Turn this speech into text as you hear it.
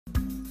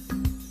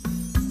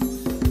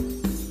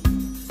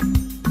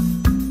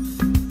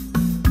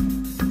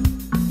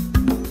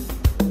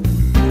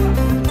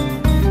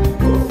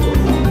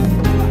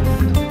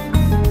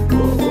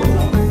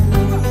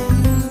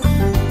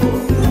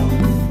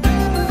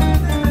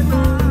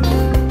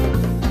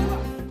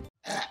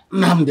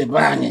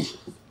Namdebani.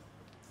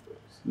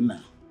 No.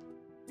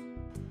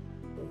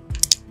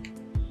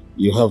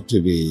 You have to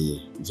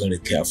be very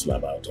careful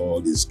about all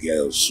these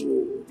girls.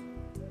 You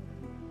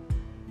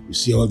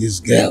see all these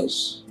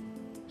girls?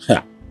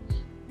 Ha.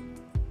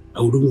 I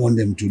wouldn't want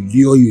them to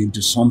lure you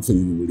into something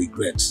you will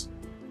regret.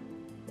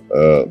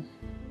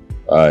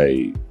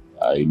 I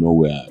know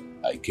where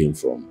I came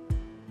from.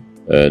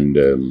 And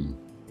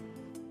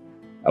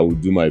I will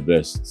do my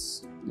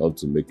best not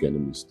to make any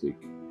mistake.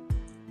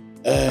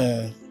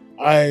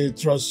 I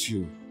trust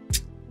you.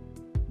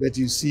 But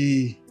you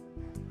see,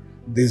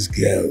 these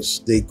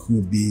girls, they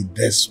could be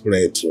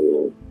desperate.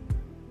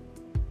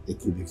 They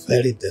could be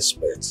very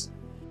desperate.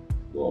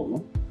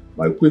 Well,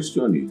 my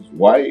question is,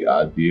 why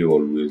are they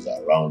always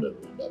around and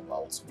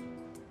about me?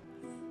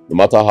 No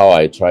matter how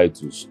I try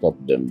to stop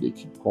them, they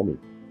keep coming.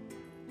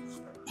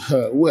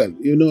 Well,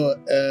 you know,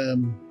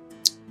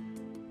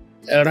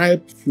 a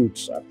ripe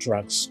fruit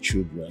attracts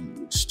children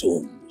with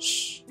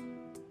stones.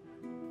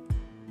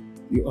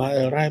 You are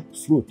a ripe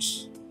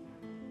fruit.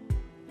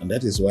 And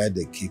that is why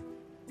they keep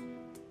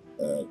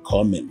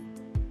coming.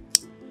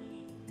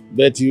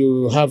 But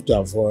you have to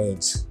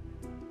avoid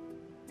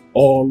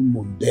all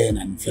mundane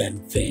and vain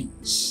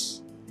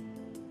things.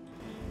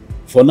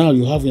 For now,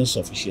 you have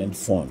insufficient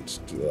funds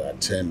to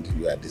attend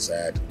your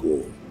desired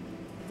goal.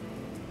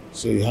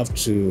 So you have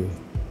to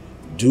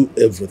do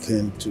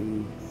everything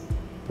to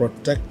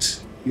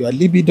protect your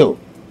libido.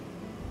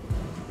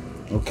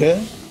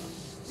 Okay?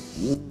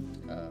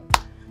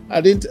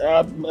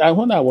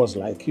 When I was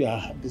like you, I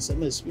had the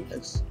same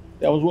experience.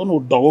 There was one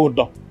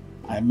Udogodo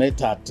I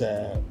met at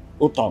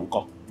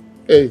Otonko.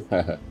 Hey,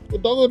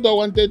 Udogodo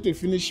wanted to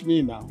finish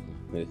me now.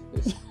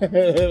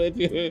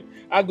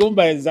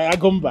 Agumba is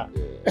Agumba.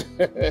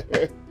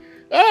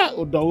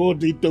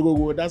 Udogodo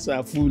Itogo, that's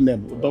our full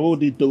name.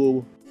 Udogodo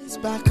Itogo.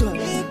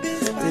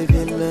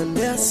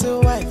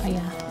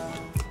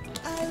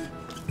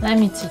 Let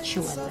me teach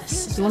you a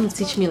lesson. You want to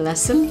teach me a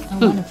lesson? I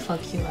want to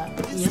fuck you up.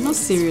 You're not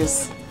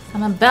serious.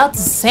 I'm about to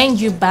send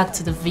you back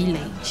to the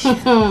village.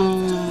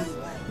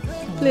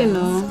 Play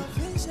no.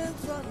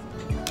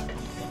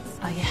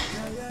 Oh yeah.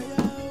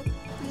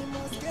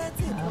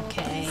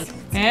 Okay.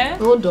 Eh?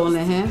 Hold on,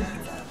 eh?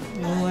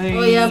 Wait.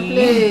 Oh yeah,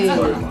 play.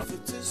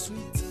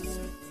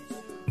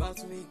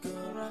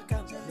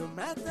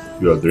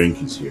 Your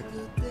drink is here.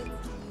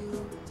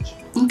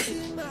 Okay.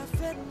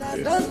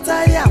 Don't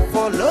tire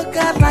for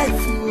local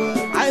life.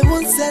 I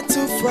won't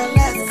settle for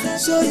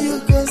less. So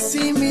you go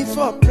see me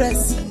for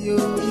press. Yo.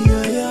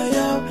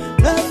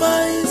 No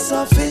more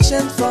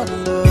insufficient for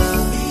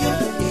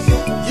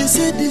love. You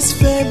see this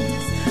fame,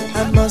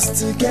 I must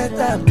to get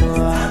that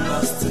more.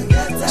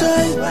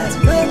 Joy,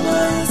 no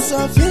more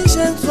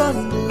insufficient for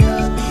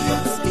love.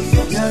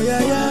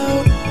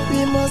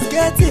 We must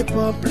get the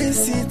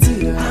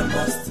publicity.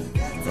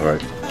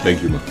 Alright,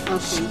 thank you, ma.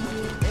 Okay.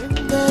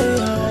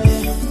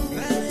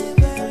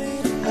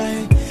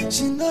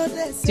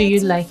 Do you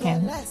like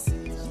him?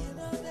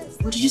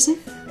 What did you say?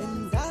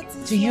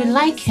 Do you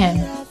like him?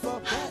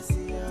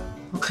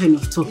 What kind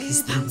of talk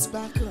is that?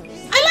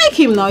 I like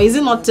him now. Is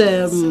it not?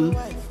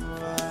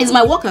 He's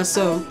my worker,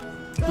 so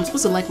I'm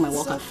supposed to like my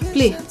worker.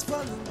 Play.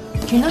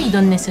 You know you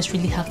don't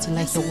necessarily have to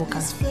like your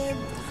worker.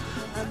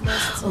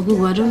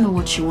 Ogugu, I don't know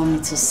what you want me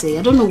to say.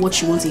 I don't know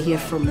what you want to hear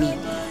from me.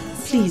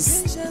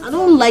 Please, I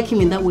don't like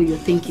him in that way you're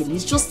thinking.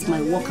 He's just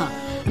my worker.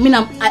 I mean,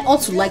 I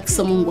ought to like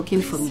someone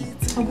working for me.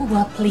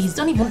 Ogugu, please,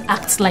 don't even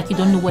act like you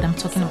don't know what I'm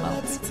talking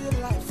about.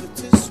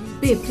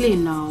 Babe, play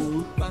now.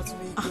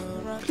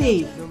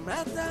 Play.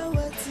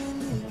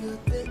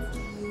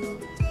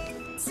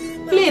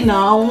 Play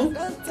now.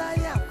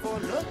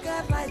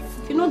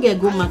 If you don't get,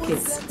 go market.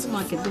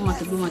 Go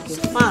market.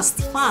 Fast.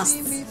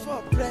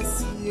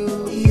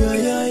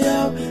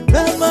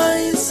 No more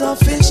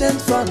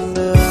insufficient for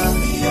love.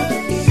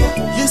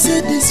 You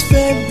see this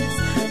fame,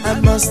 I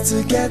must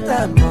to get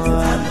that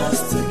more.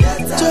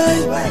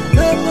 Joy,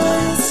 no more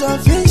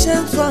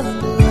insufficient for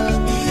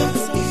love.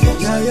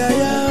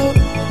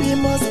 We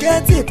must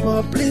get the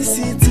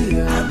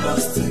publicity. I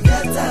must to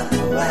get that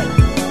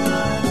more.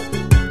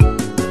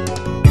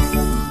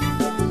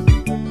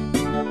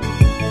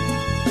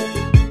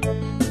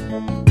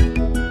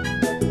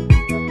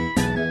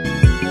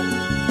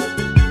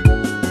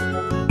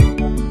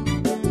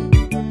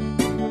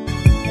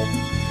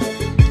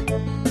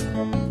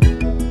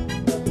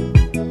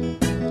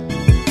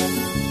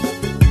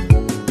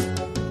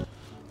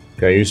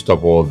 Can you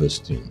stop all these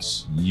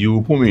things? You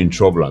will put me in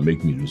trouble and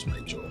make me lose my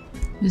job.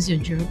 Lose your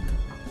job?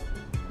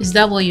 Is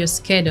that what you're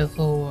scared of,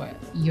 or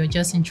you're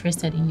just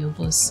interested in your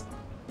boss?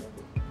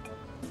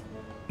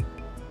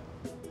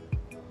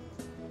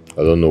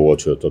 I don't know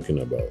what you're talking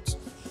about.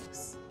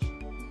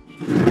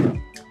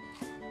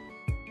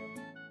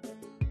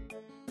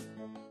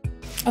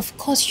 Of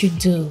course you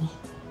do.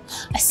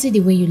 I see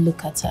the way you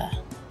look at her.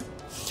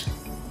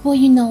 Well,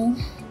 you know,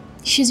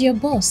 she's your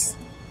boss.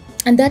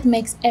 And that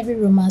makes every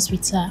romance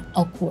with her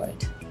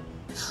awkward.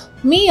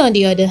 Me, on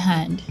the other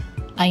hand,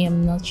 I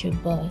am not your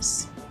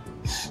boss.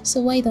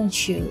 So why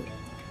don't you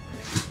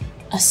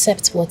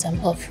accept what I'm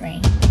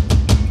offering?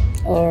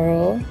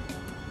 Or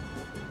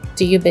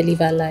do you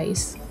believe our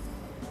lies?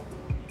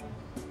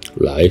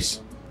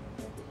 Lies?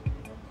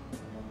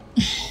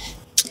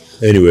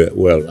 Anyway,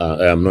 well,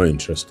 I am not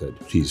interested.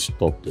 Please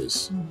stop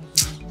this.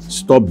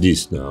 Stop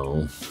this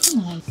now.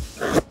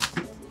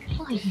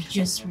 Why are you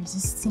just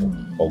resisting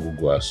me?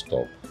 Ogugwa,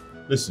 stop.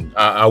 Listen,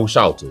 I will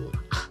shout.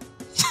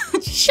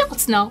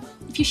 Shout now.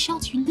 If you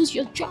shout, you lose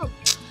your job.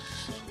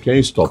 Can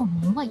you stop?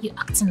 Come on, why are you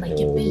acting like a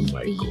baby? Oh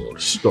my God,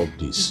 stop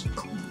this.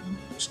 Come on.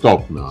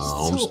 Stop now.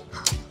 Stop.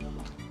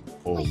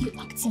 Oh. Why are you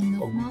acting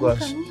like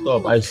Ogugwa,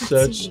 stop. I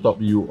said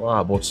stop. You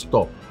are, but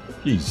stop.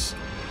 Please.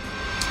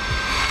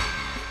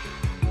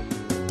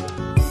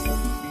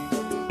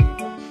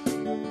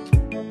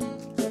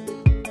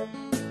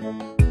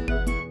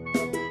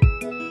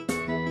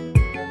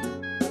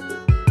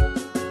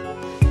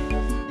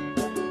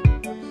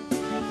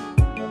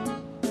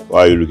 Why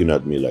are you looking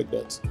at me like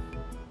that?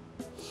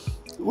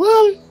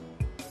 Well,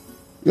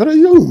 you're a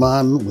young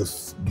man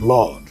with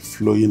blood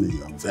flowing in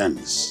your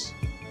veins.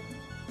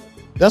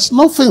 There's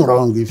nothing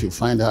wrong if you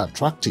find her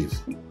attractive.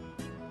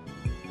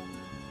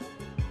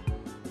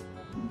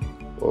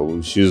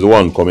 Well, she's the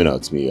one coming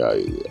at me.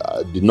 I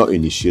did not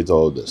initiate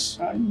all this.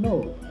 I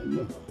know.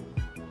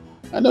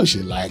 I know she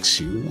likes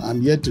you.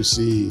 I'm yet to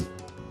see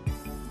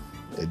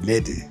a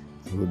lady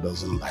who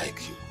doesn't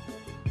like you.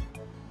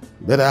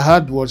 But I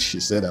heard what she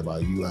said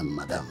about you and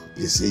Madame.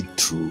 Is it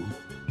true?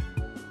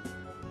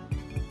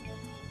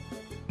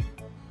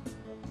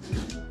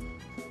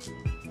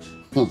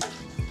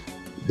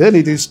 Then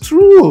it is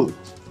true.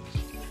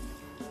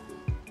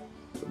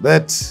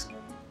 But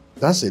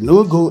that's a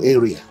no-go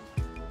area.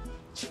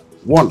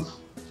 1,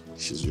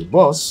 she's your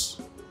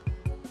boss.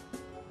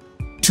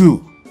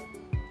 2,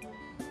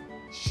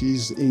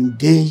 she's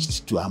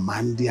engaged to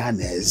Amanda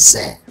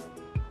Neze,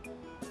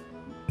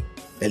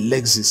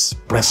 Alexis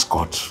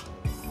Prescott.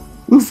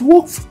 We've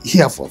worked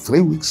here for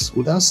 3 weeks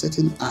without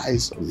setting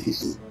eyes on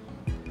him.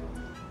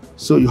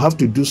 So you have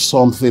to do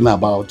something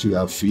about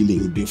your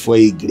feeling before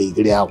you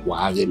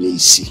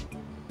see.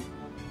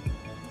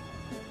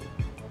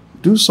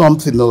 Do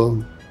something,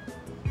 no.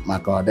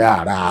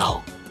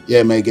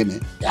 Yeah, making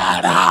it.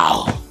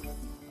 Yarao.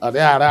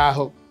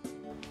 Yarao.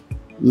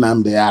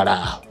 Namde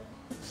yarao.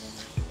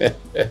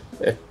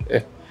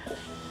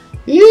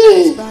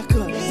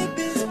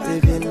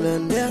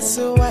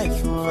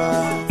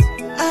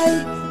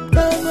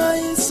 Mama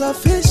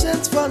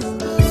insufficient for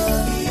love.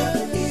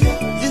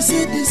 You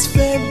see this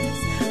fame,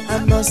 I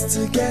must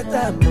to get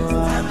that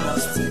more.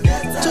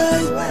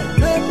 Joy,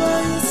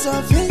 mama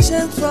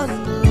insufficient for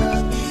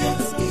love.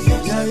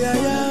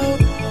 Yeah,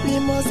 we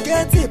must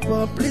get the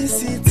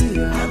publicity.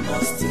 I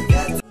must to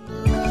get.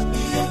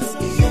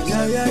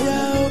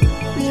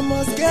 Yeah, we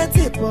must get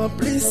the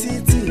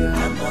publicity.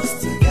 I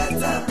must to get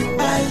that.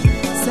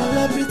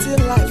 Celebrity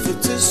life is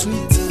too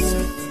sweet.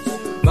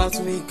 But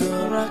we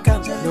go rock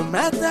up, no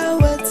matter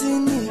what you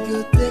need,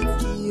 go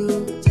take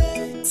you.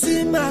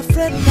 See my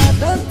friend, I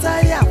don't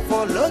tire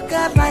for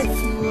local life.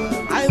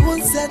 I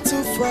won't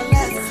settle for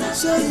less,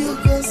 so you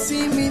go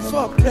see me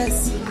for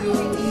press. Yo,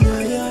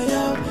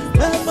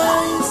 mama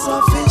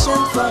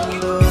insufficient for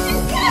love.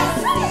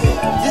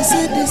 You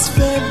see this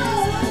fame,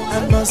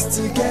 I must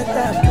to get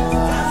that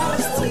more.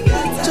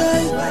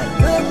 Joy,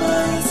 mama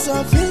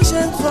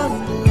insufficient for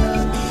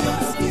love.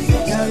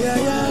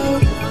 Yo.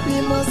 We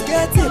must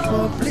get the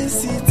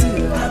publicity.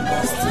 I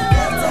must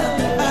get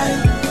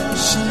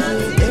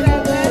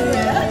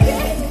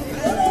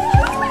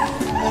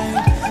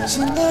she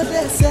know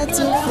they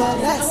settle for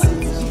less. And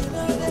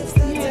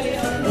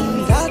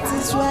that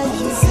is why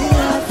you see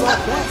her for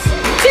less.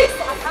 This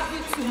I have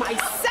it to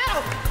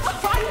myself.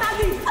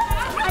 Finally.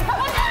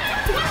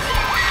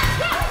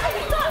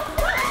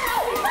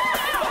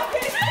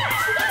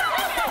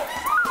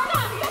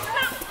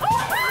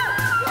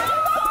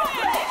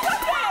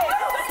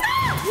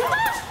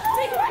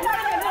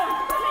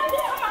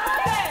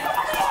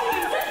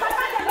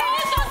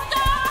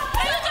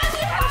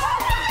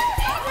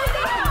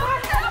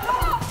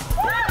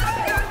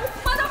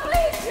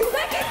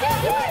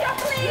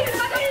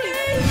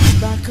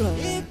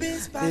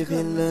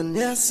 Living on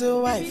your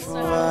so wife for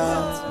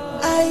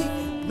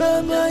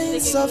mama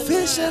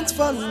insufficient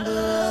for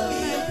love.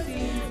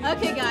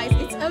 Okay guys,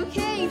 it's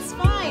okay, it's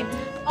fine.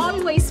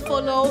 Always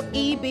follow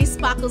EB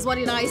Sparkles. What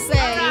did I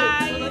say?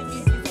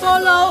 Right.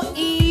 Follow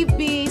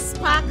EB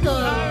Sparkles.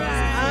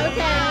 Right.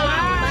 Okay.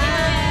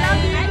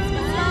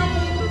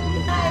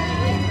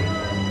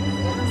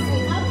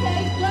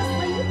 Okay, just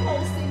when you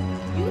post it,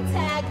 you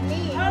tag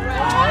me.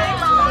 Alright.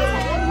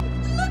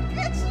 Look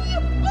at you.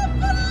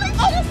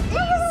 Oh,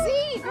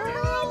 easy,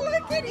 girl.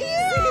 Look at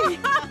you.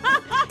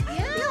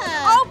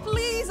 Yeah. Oh,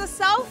 please, a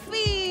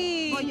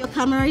selfie. Oh, your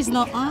camera is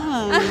not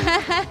on.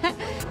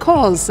 Of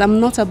course, I'm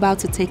not about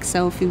to take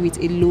selfie with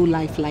a low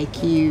life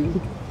like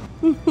you.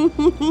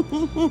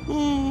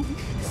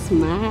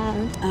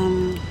 Smile.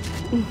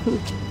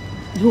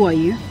 Who are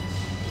you?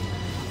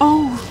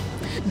 Oh,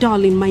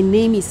 darling, my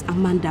name is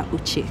Amanda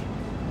Uche,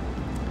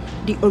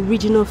 the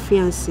original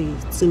fiancée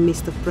to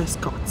Mr.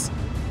 Prescott.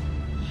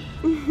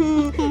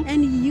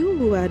 And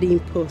you are the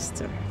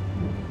imposter.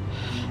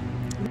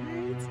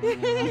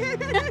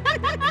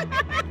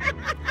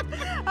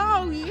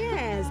 Oh,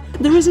 yes.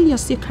 The reason you're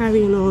still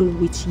carrying on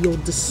with your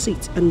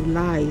deceit and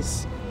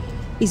lies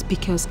is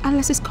because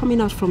Alice is coming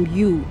out from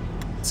you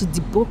to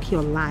debunk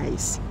your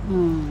lies.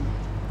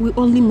 We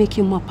only make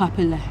you more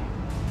popular.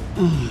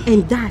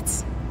 And that,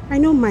 I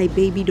know my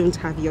baby don't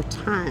have your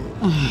time.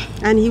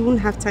 And he won't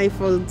have time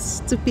for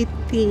stupid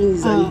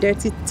things and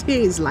dirty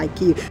things like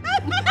you.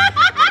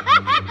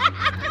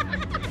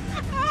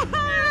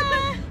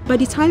 By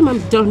the time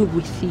I'm done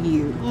with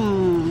you,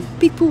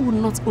 people will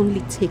not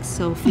only take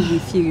selfie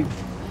with you,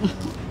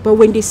 but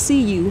when they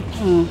see you,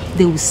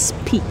 they will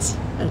spit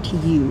at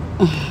you.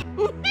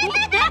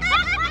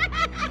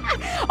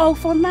 Oh,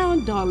 for now,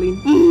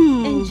 darling,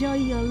 enjoy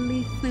your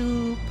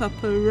little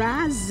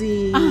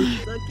paparazzi.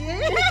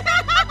 Okay?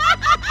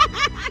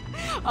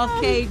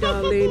 Okay,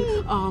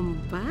 darling.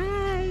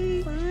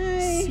 Bye.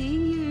 Bye. See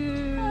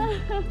you.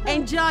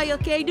 Enjoy,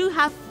 okay? Do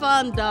have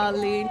fun,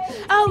 darling.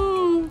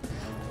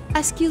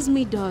 Excuse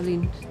me,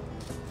 darling.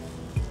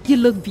 You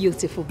look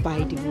beautiful, by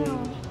the way.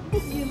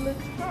 You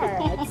look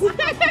hot.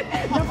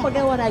 Don't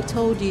forget what I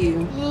told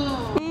you.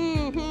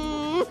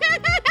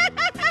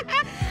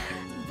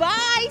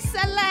 Bye,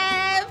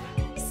 celeb.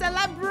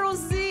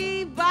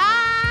 Celebrosi.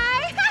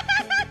 Bye.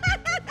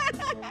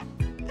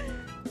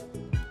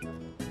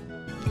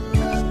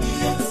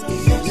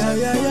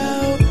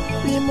 Yo,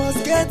 we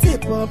must get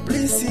it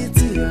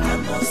publicity. I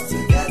must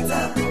get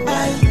that.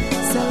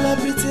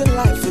 Celebrity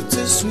life is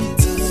too sweet.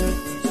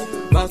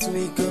 But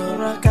we go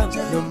rock up,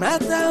 no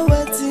matter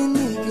what you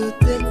need, go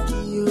take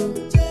you.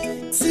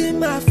 See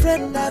my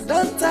friend, I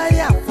don't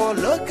tire for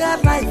local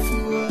life.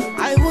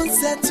 I won't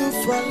settle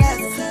for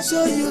less,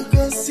 so you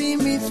go see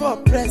me for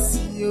press.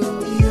 Yo,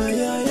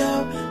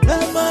 no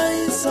more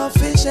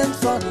insufficient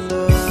fun.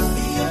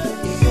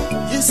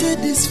 You see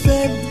this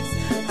fame,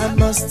 I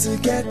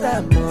must get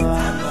that more.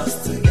 I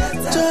must get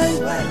that joy,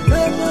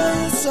 no more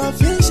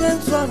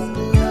insufficient fun.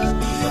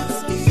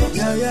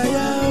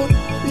 Yo,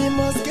 we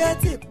must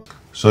get it.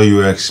 So you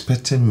were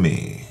expecting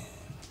me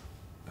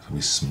to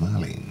be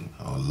smiling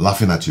or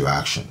laughing at your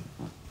action?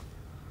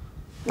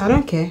 I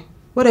don't care.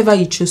 Whatever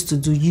you choose to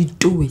do, you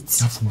do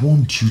it. I've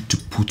warned you to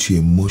put your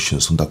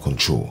emotions under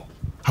control.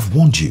 I've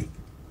warned you.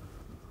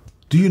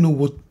 Do you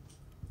know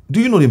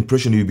the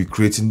impression you'll be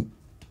creating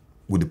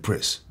with the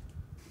press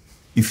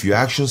if your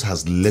actions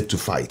has led to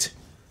fight?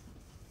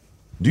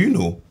 Do you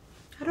know?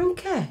 I don't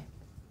care.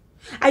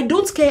 I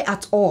don't care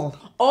at all.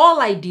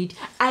 All I did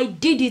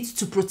it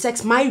to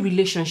protect my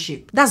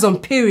relationship. That's on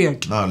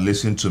period. Now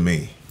listen to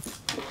me.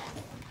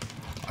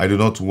 I do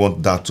not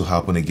want that to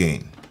happen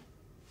again.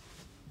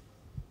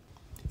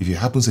 If it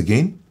happens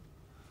again,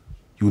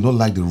 you will not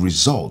like the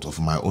result of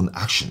my own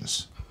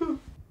actions. No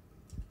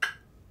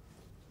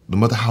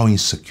matter how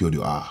insecure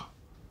you are,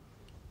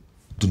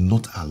 do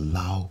not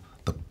allow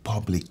the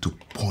public to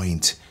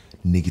point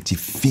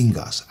negative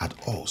fingers at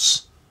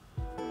us.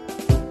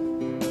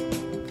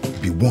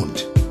 Be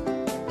warned.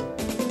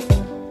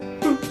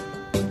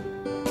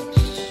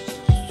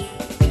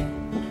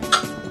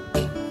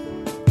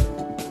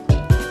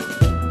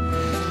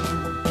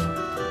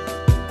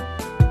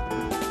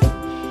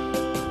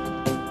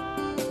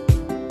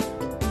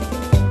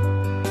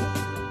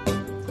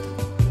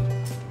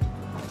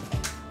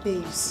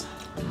 Babes,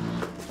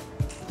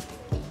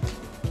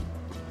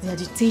 the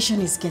agitation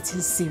is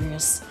getting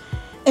serious.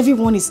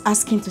 Everyone is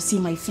asking to see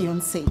my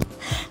fiancé.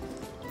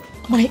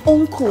 My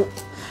uncle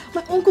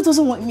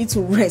doesn't want me to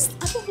rest.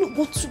 I don't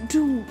know what to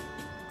do.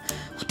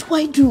 What do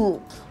I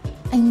do?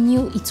 I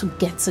knew it would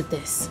get to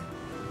this.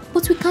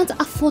 But we can't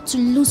afford to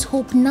lose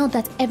hope now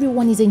that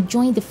everyone is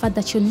enjoying the fact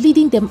that you're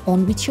leading them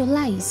on with your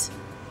lies.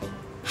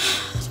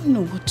 I don't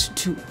know what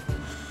to do.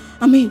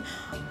 I mean,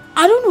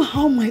 I don't know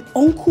how my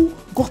uncle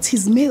got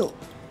his mail.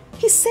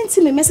 He sent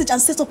him a message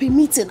and set up a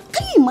meeting.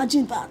 Can you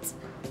imagine that?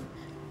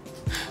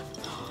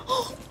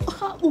 Oh,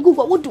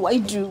 what do I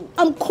do?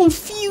 I'm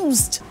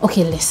confused.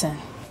 Okay, listen.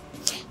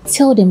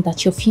 Tell them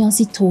that your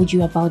fiancé told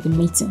you about the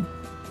meeting.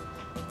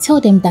 Tell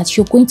them that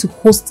you're going to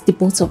host the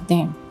both of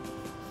them.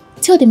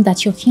 Tell them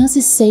that your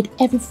fiancé said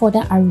every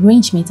further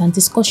arrangement and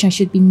discussion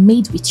should be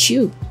made with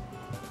you.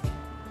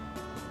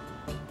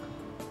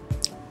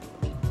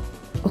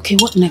 Okay,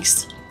 what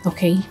next?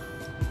 Okay.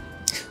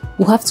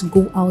 We'll have to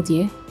go out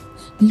there,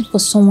 look for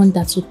someone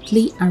that will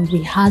play and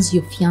rehearse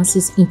your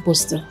fiancé's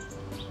imposter.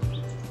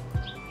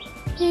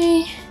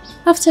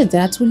 After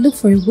that, we'll look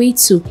for a way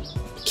to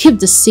keep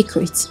the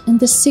secret in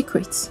the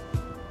secret.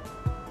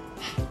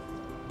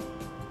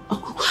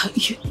 Oh,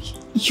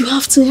 you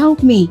have to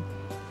help me.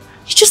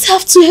 You just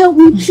have to help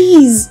me,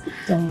 please.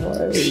 Don't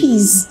worry.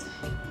 Please.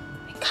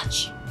 I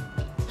got you.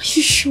 Are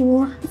you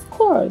sure? Of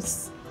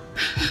course.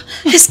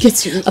 Let's get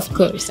to it. Of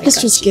course.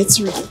 Let's just get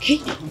to it,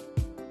 okay?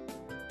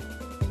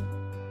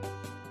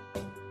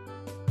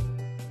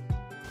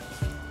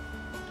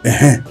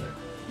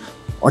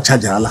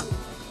 Ochajala.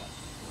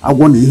 I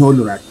want to hold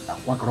right.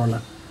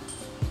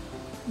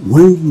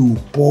 When you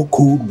pour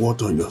cold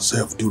water on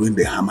yourself during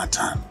the hammer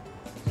time,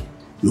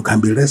 you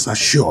can be rest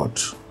assured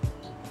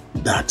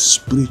that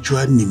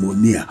spiritual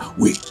pneumonia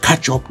will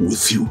catch up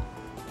with you.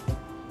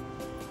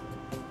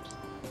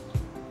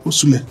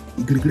 Osule,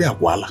 igirigiri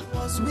akwala.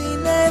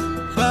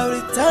 But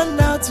it turned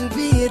out to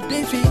be a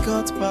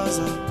difficult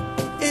puzzle.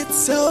 It's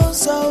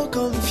so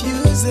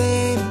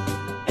confusing,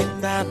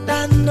 and I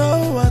don't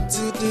know what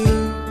to do.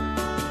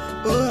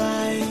 Oh,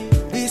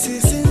 this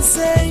is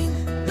insane.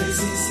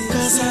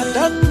 Cause I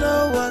don't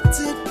know what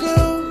to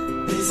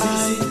do.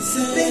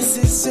 This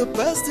is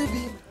supposed to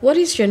be. What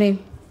is your name?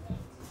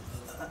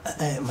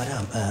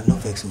 Madam, no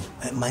vex.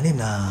 My name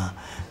is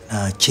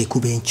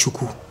Chekube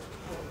Chuku.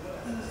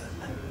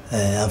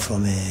 I'm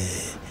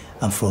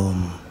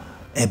from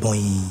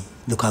Ebonyi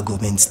local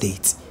government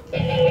state.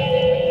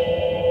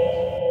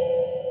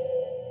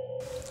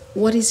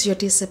 What is your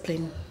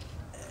discipline?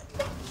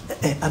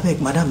 I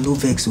beg, Madam, no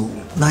vex.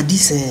 Now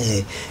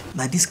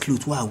this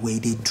clothes where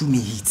they do me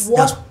hit.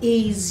 What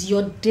is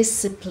your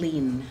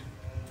discipline?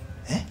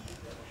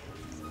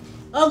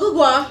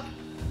 Ogugwa.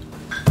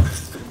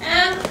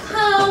 I'm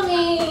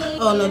coming.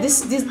 Oh no,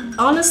 this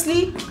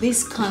honestly,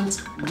 this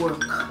can't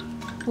work.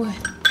 What?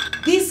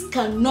 This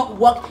cannot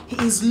work. He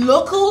is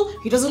local.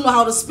 He doesn't know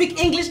how to speak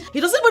English. He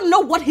doesn't even know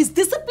what his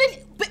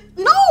discipline.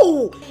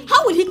 No!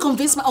 How will he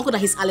convince my uncle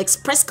that he's Alex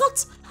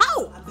Prescott?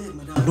 How?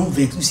 Don't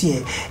vex. You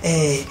see,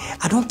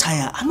 I don't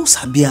tire. I know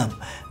Sabiam.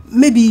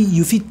 Maybe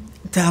you fit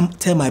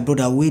tell my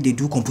brother where they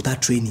do computer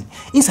training.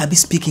 In Sabi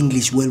speak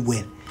English well.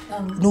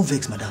 No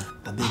vex, madam.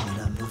 I beg,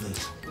 madam. No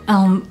vex.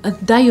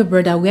 That your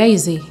brother? Where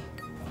is he?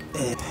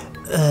 He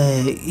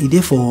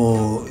there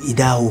for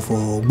Idaho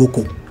for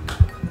Boko.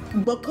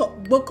 Boko.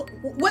 What?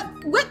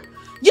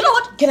 You know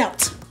what? Get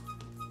out.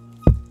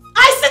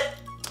 I said,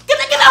 get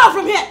out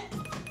from here.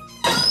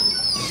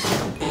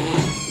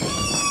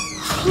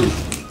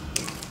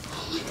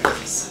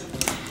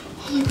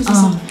 Oh my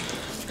goodness.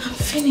 I'm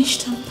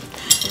finished.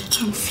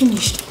 I'm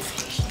finished.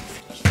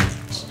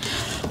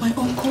 My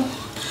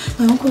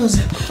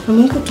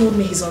uncle told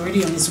me he's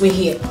already on his way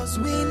here.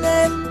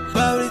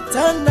 But it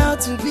turned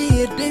out to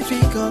be a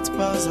difficult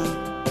puzzle.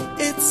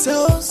 It's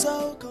so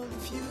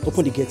confusing.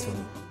 Open the gate for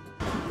me.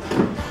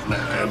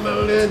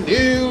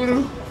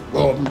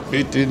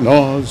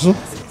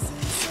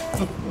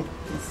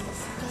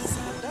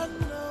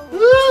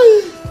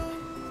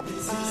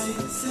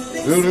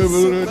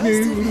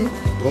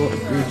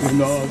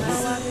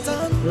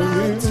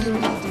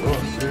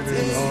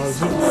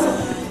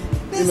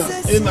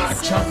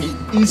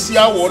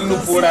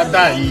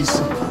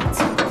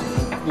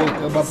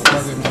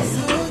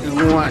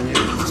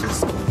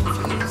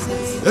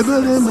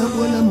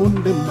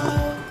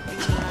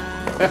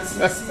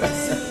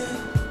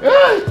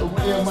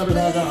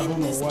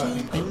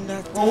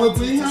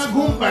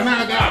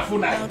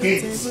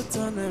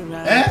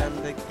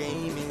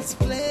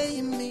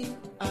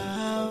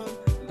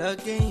 The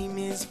game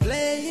is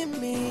playing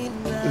me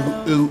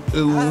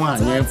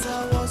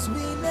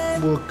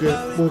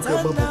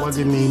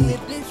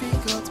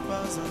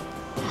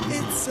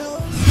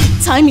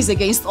Time is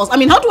against us. I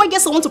mean, how do I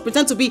get someone to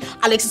pretend to be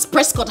Alexis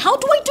Prescott? How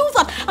do I do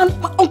that? And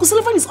Uncle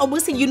Sullivan is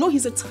always saying, you know,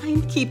 he's a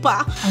timekeeper.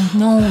 I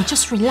know.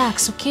 Just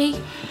relax, okay?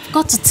 You've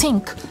got to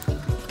think.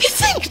 You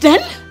think then?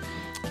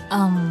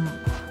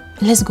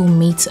 Let's go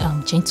meet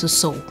Gentle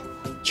Soul. Do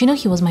you know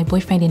he was my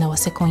boyfriend in our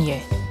second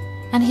year?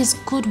 And he's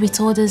good with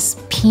all this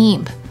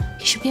pimp.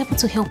 He should be able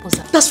to help us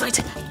out. That's right.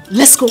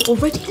 Let's go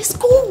already. Let's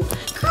go.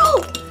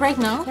 Girl. Right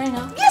now?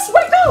 Yes,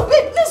 right now.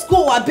 Babe, let's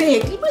go, I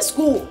beg. Let's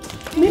go.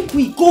 Make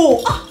we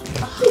go.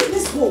 Babe,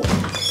 let's go.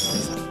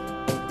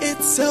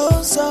 It's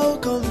so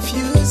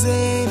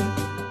confusing,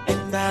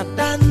 and I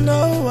don't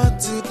know what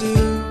to do.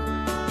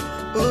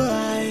 Oh,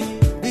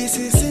 this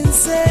is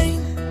insane.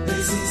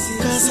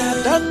 Cause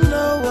I don't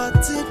know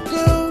what to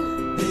do.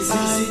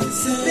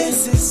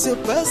 This is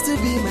supposed to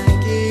be my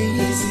game.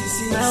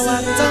 Now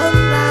I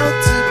turned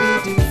out to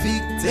be the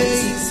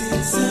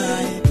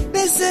victim.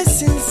 This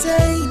is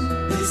insane.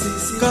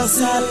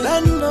 Cause I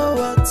don't know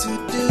what to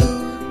do.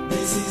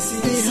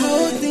 The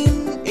whole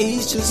thing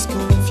is just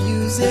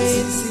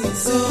confusing.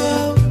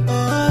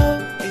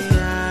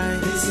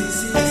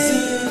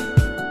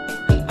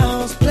 I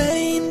was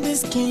playing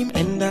this game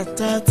and I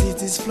thought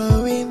it is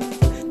flowing.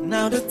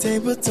 Now the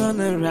table turn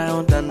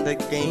around and the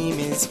game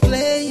is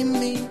playing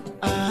me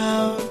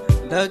out.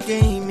 The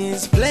game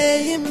is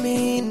playing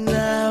me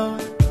now.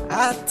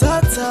 I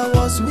thought I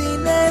was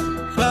winning,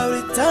 but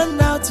it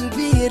turned out to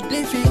be a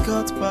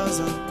difficult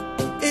puzzle.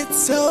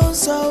 It's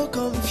so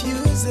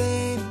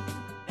confusing.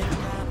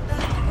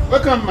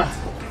 Welcome back.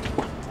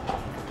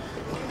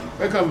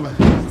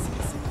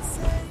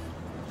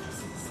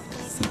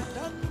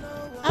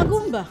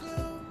 Agumba.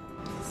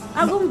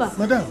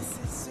 Madam.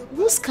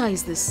 Whose car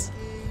is this?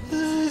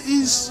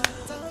 Is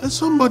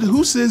somebody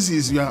who says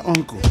he's your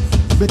uncle.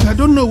 But I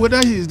don't know whether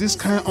he is this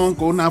kind of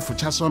uncle now for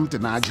just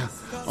something.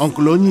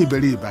 Uncle Onyi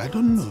Beriba, I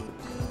don't know.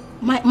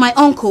 My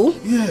uncle?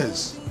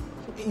 Yes.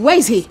 Where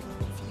is he?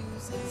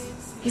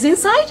 He's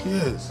inside?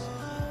 Yes.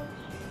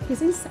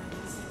 He's inside.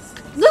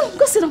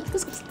 Go sit down. Go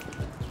sit down.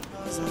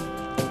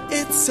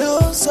 It's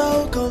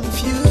so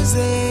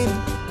confusing,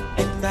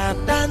 and I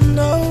don't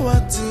know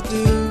what to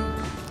do.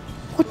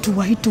 What do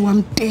I do?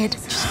 I'm dead.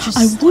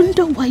 I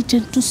wonder why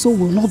Gentle Soul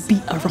will not be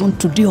around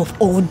today of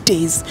all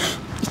days.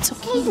 It's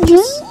okay.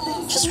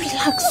 Just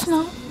relax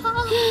now.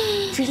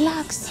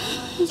 Relax.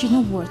 You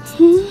know what?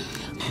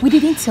 We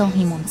didn't tell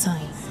him on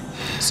time.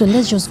 So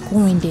let's just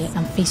go in there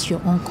and face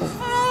your uncle.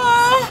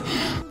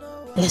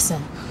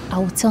 Listen, I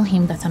will tell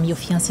him that I'm your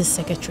fiance's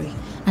secretary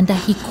and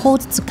that he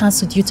called to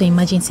cancel due to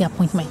emergency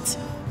appointment.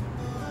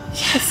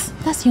 Yes,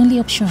 that's the only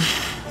option.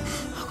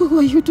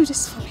 Will you do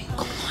this for me?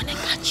 Come on, I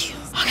got you.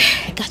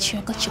 Okay. I got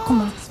you.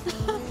 Come on.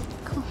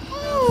 Come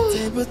on.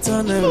 Table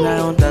turn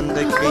around and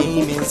the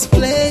game is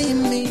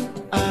playing me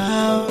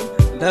out.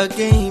 The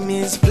game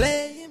is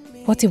playing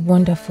me. What a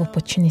wonderful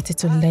opportunity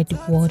to let the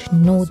world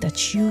know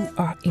that you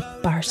are a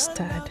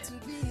bastard,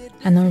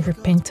 an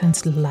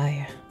unrepentant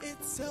liar.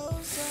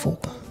 Fool.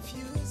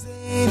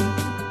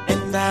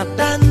 And I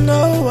don't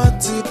know what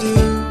to do.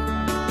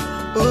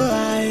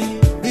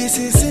 This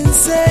is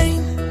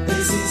insane.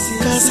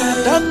 Cause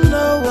I don't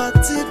know what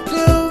to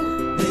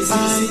do.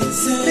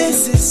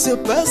 This is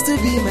supposed to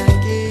be my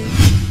game.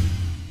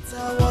 I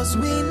was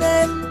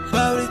winning,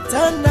 but it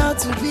turned out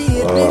to be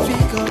a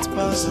difficult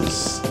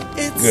process.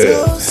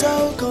 It's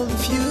so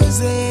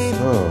confusing,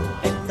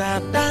 and I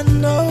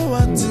don't know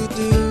what to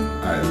do.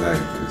 I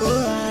like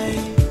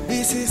this.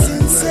 This is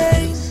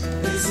insane,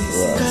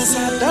 cause I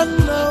don't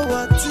know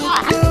what to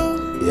do.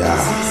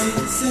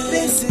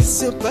 This is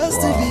supposed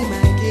to be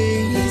my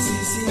game.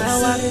 Now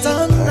I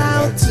turned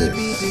out to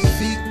be the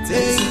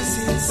victim.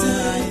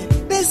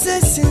 This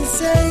is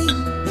insane,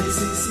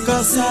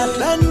 cause I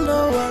don't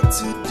know what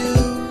to do.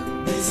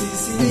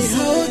 The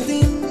whole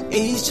thing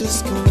is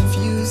just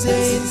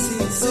confusing.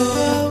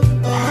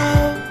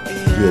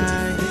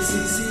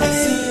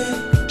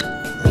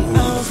 I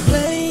was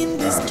playing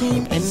this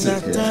game and I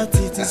thought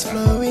it is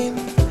flowing.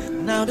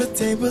 Now the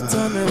table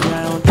turn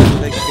around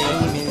and the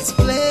game is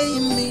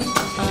playing me.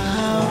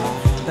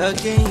 The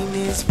game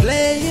is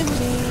playing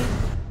me.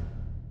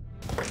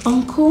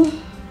 Uncle?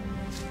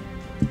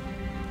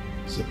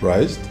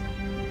 Surprised?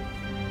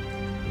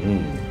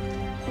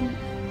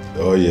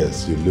 Oh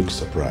yes, you look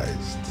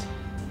surprised.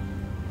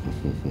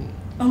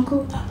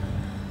 Uncle,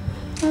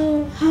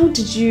 how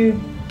did you...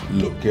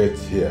 Look at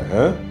here,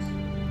 huh?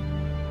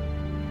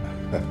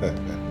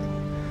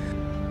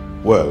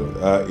 Well,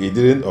 it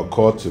didn't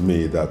occur to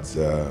me that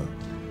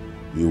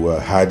you were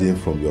hiding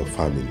from your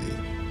family.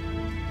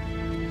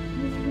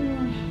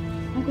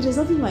 Uncle, there's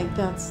nothing like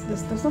that.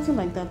 There's nothing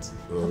like that.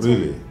 Oh,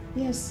 really?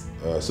 Yes.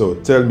 So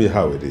tell me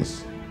how it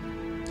is.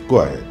 Go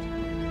ahead.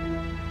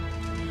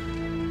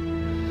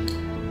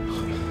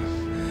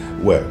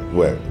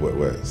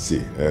 Well,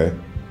 see,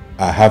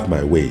 I have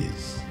my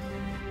ways.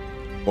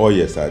 Oh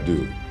yes, I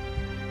do.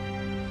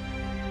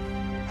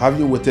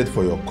 Having waited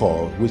for your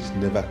call, which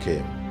never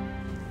came,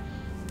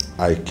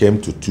 I came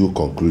to two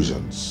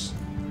conclusions.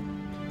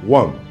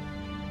 One,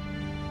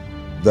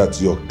 that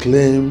your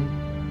claim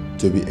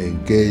to be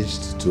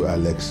engaged to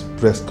Alex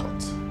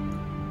Prescott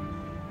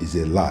is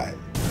a lie,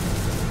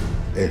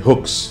 a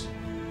hoax.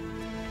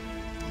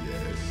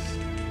 Yes.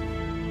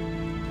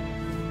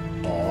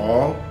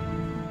 Or,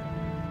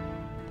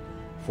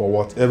 for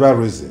whatever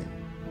reason,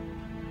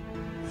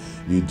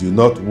 you do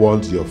not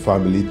want your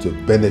family to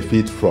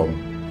benefit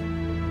from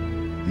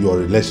your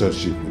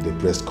relationship with the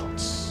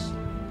Prescotts.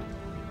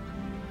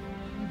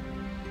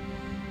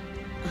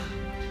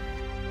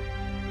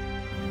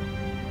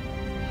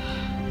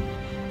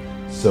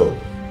 So,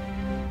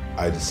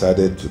 I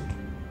decided to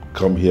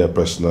come here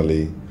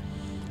personally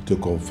to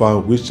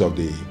confirm which of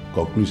the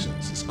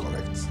conclusions is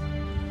correct.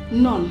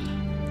 None.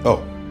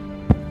 Oh,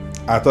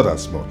 I thought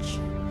as much.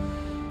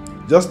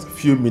 Just a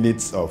few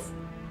minutes of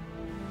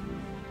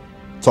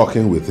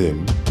talking with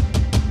him,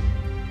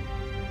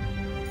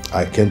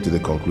 I came to the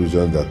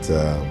conclusion that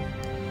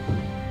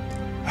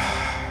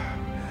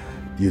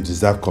you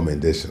deserve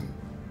commendation.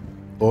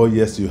 Oh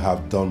yes, you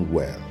have done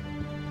well.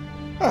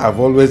 I have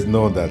always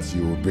known that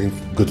you will bring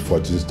good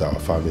fortunes to our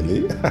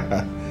family.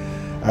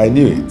 I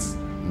knew it.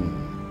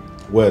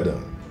 Well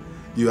done.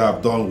 You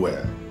have done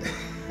well.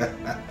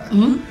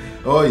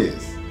 Oh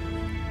yes.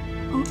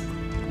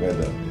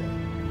 Well done.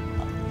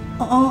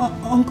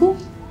 Uncle,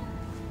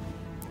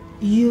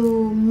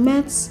 you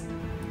met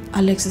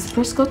Alexis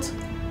Prescott?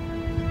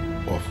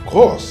 Of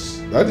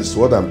course, that is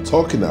what I'm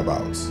talking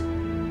about.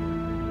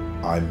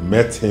 I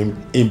met him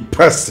in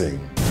person.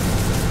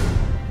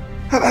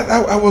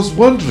 I was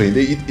wondering,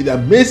 it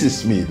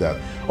amazes me that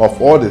of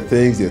all the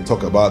things they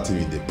talk about him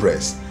in the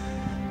press,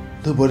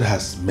 nobody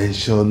has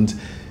mentioned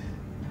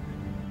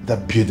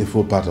that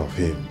beautiful part of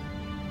him,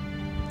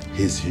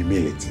 his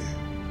humility.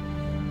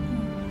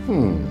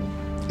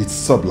 It's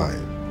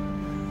sublime.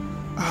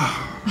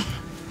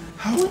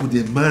 How could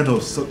a man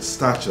of such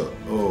stature?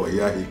 Oh,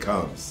 here he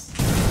comes.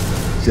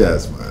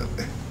 Cheers, man.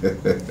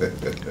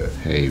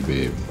 Hey,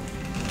 babe.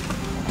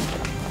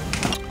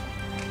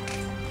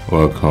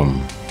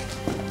 Welcome.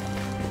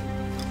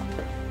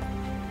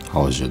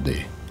 How was your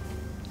day?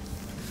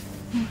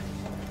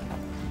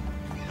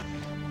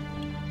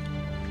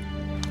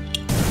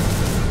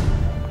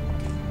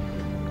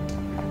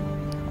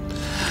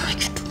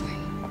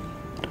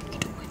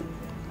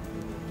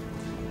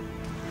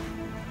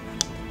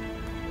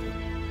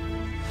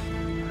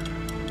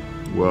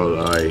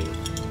 Well, I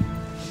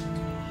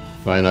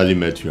finally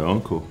met your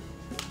uncle.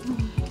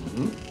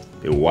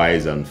 A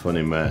wise and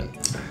funny man.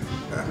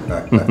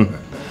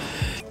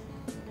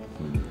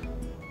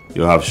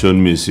 You have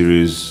shown me a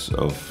series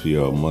of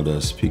your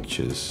mother's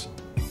pictures.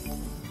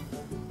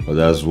 But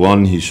there's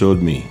one he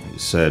showed me. He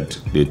said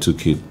they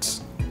took it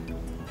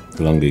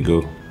long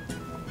ago.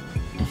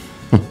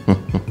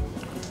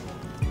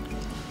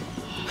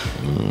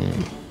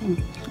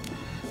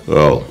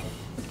 Well,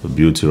 the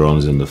beauty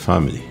runs in the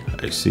family,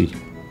 I see.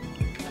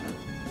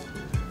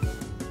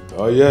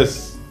 Oh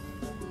yes,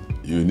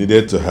 you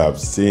needed to have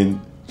seen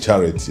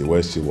Charity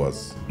when she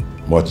was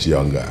much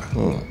younger.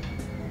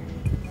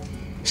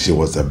 She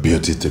was a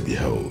beauty to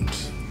behold,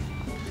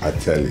 I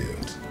tell you.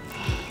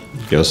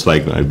 Just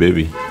like my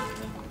baby.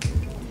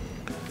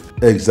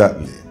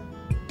 Exactly.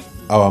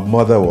 Our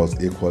mother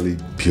was equally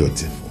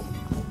beautiful,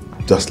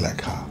 just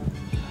like her.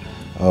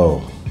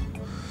 Oh,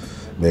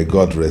 may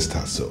God rest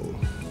her soul.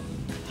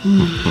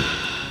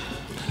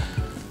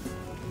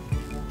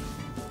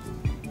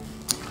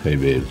 Hey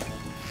babe,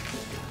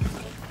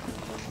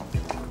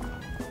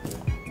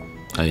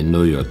 I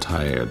know you're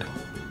tired,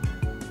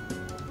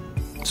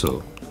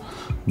 so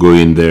go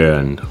in there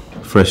and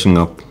freshen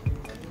up.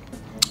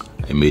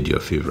 I made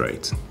your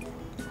favorite,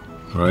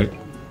 alright?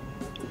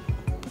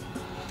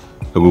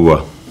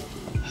 Aguwa,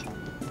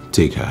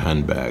 take her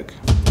handbag.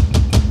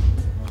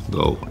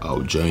 Go,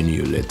 I'll join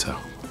you later.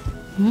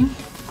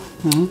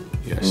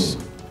 Yes.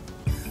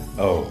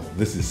 Oh,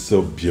 this is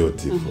so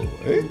beautiful.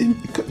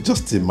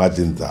 Just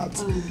imagine that.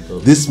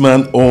 This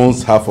man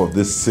owns half of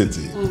this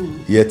city,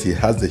 yet he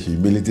has the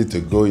humility to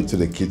go into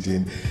the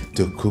kitchen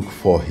to cook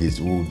for his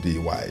would-be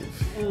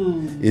wife.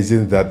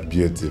 Isn't that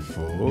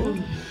beautiful?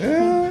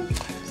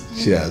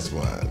 Cheers,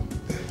 man.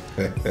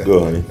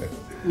 Go, honey.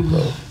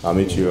 Go. I'll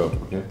meet you up,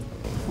 okay?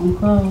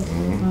 Uncle,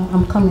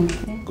 I'm coming,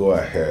 okay? Go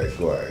ahead,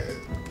 go ahead.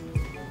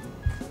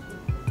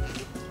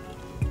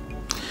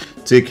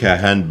 Take her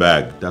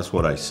handbag, that's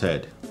what I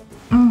said.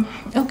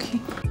 Okay.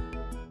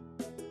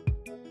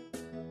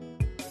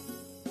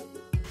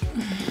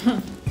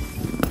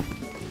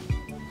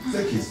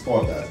 Take his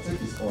order, take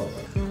his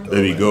order.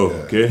 There we go,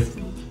 okay?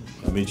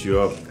 I'll meet you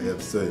up.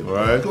 All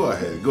right? Go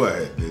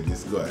ahead,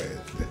 ladies, go ahead.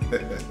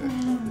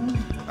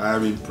 I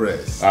am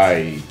impressed.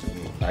 I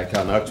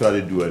can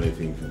actually do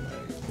anything for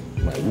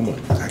my woman.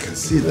 I can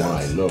see that.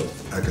 I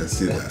love. I can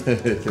see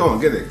that. Come on,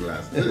 get a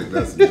glass. Get a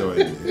glass and join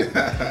me.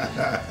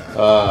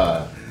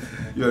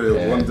 You're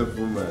a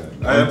wonderful man.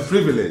 I am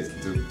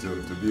privileged to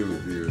be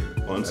with you.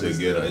 Once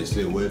again, I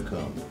say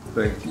welcome.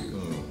 Thank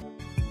you.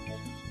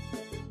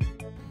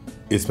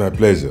 It's my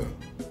pleasure,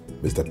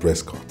 Mr.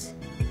 Prescott.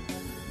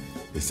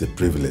 It's a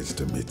privilege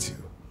to meet you.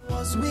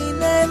 Was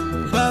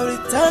winning, but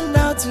it turned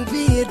out to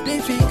be a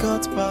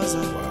difficult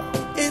puzzle.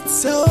 Wow. It's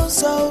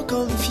so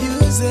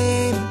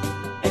confusing,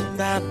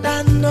 and I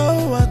don't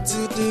know what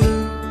to do.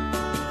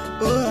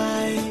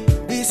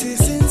 Oh, this is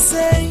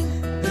insane.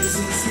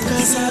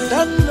 Cause I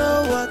don't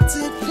know what to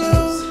do.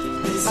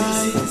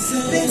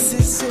 This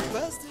is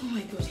supposed to. Oh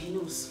my God, he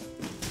knows.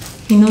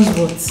 He knows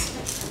what?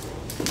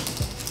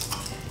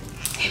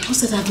 He knows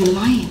that I've been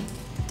lying.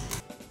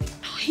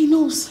 Oh, he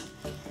knows.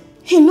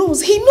 He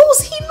knows. He knows.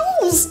 He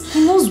knows. He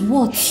knows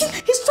what?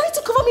 He's trying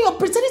to cover me up,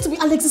 pretending to be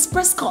Alexis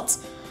Prescott.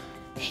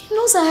 He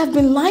knows I have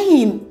been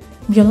lying.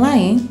 You're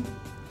lying?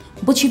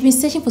 But you've been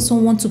searching for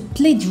someone to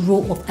play the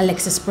role of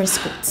Alexis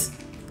Prescott.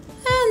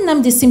 And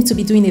Namdi seems to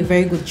be doing a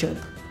very good job.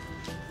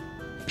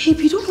 Babe,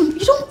 you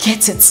don't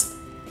get it.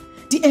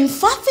 The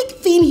emphatic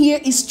thing here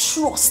is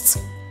trust.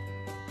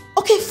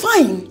 Okay,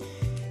 fine.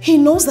 He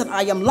knows that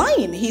I am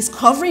lying. He's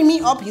covering me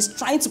up. He's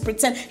trying to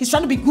pretend. He's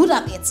trying to be good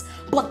at it.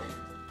 But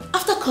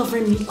after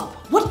covering me up,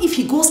 what if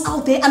he goes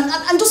out there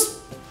and just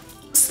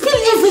spill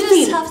everything?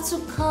 You just have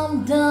to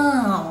calm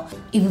down.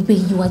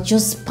 IBBEH, you are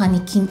just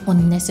panicking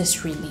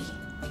unnecessarily.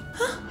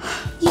 Huh?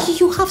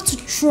 You have to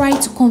try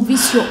to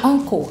convince your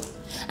uncle.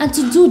 And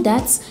to do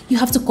that, you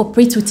have to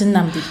cooperate with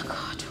Nnamdi. Oh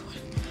God,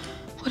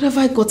 what have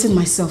I gotten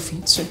myself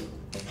into?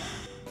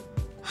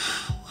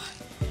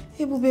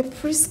 IBBEH,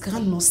 please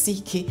God, no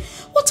Siki.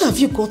 What have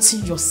you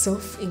gotten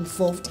yourself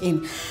involved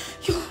in?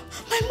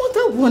 My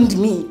mother warned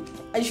me.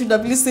 I should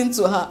have listened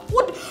to her.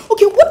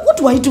 What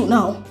do I do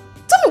now?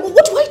 Tell me,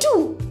 what do I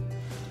do?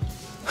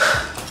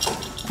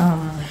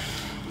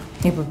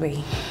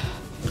 IBBEH,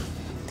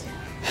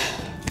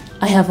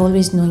 I have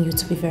always known you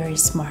to be very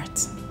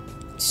smart.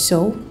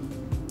 So,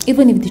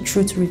 even if the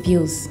truth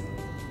reveals,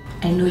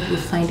 I know you'll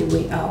find a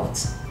way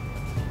out.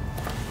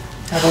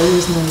 I've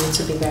always known you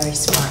to be very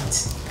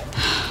smart.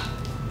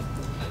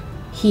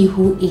 He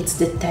who eats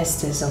the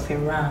testes of a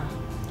ram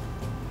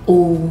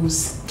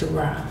owes the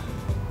ram.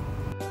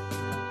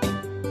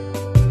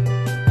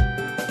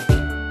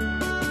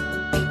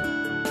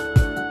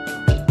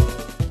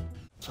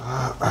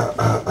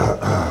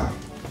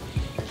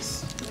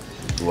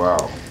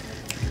 Wow,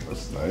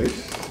 that's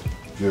nice.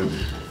 Good.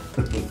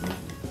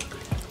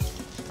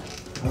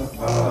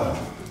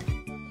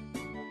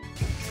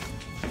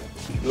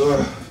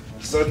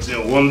 Such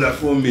a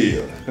wonderful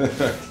meal.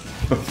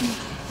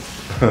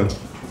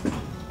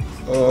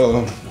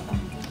 Oh,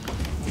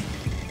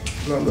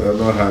 no, I've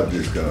not had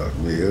this kind of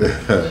meal.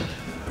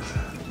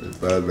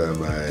 Prepared by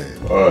my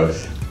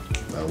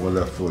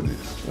wonderful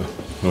dish.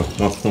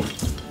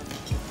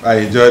 I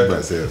enjoyed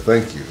myself.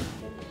 Thank you.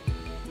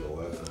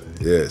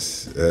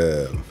 Yes.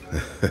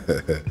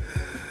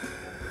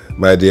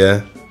 My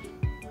dear,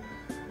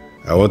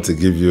 I want to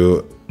give you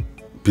a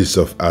piece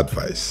of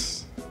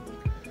advice.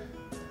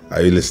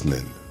 Are you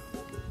listening?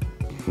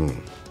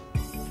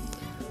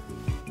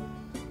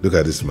 Look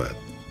at this man.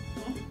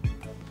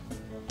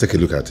 Take a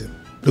look at him.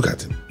 Look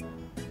at him.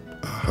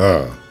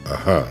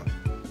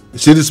 You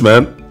see this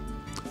man?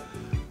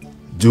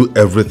 Do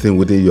everything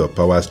within your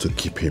powers to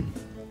keep him.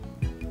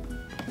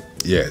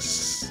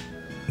 Yes.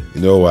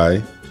 You know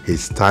why?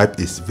 His type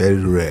is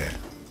very rare.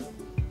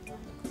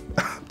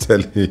 I'm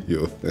telling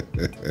you.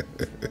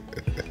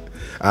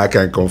 I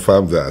can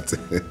confirm that.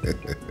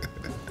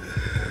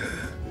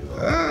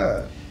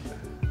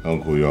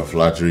 Uncle, you're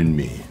flattering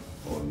me.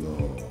 Oh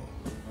no.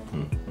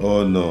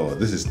 Oh no,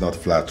 this is not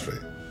flattery.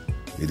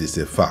 It is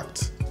a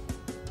fact.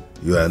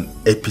 You are an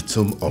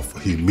epitome of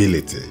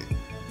humility.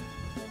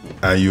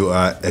 And you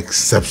are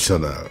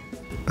exceptional.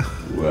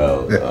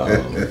 Well,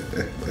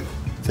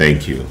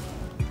 thank you.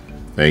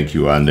 Thank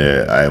you. And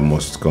I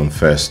must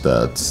confess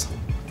that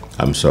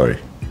I'm sorry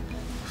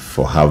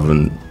for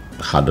having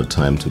had the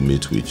time to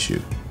meet with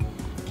you.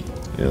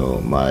 You know,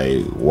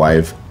 my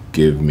wife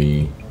gave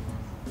me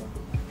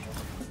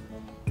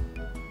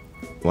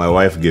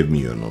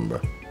your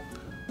number,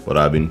 but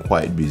I've been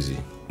quite busy.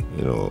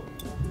 You know,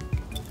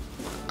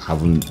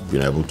 haven't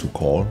been able to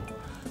call.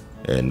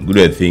 And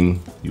good thing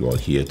you are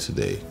here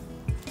today.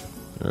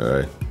 All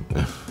right.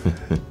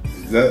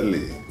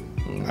 Exactly.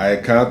 I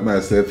count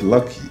myself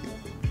lucky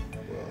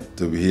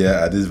to be here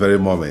at this very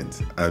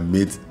moment and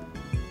meet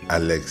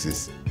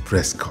Alexis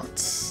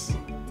Prescott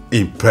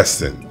in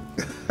person.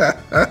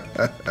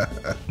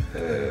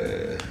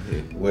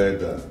 Well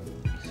done.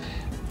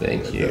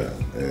 Thank you.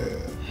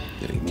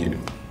 Thank you.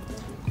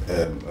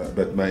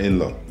 But my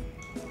in-law,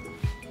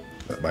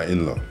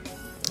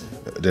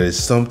 there is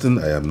something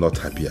I am not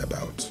happy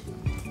about.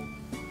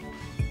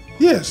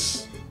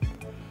 Yes,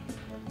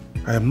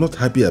 I am not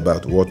happy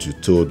about what you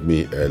told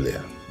me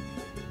earlier.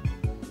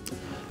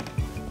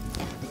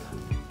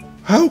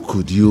 How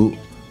could you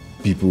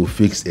people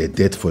fix a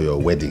date for your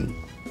wedding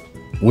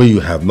when you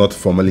have not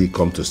formally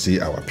come to see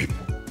our people?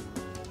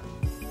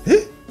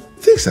 Eh?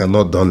 Things are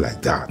not done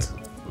like that.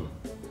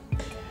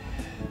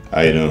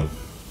 I know.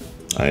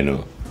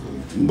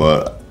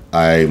 But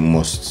I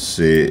must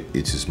say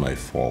it is my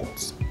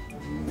fault.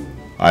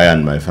 I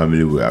and my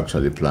family were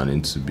actually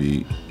planning to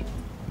be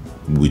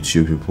with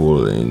you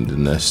people in the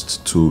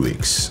next 2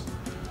 weeks.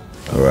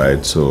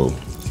 Alright, so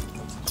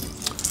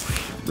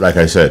like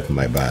I said,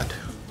 my bad.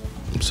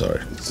 I'm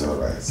sorry. It's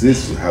alright.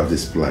 Since you have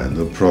this plan,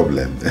 no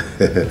problem.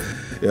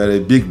 You're a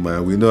big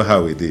man, we know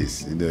how it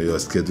is. You know, your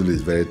schedule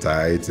is very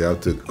tight, you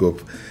have to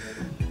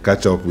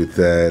catch up with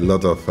a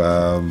lot of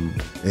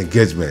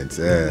engagements.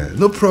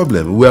 No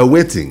problem, we are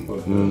waiting.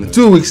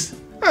 2 weeks.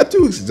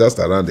 2 weeks is just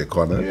around the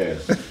corner.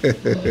 Yes.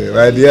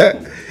 My dear,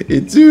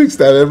 in 2 weeks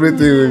time,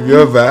 everything will be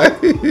over.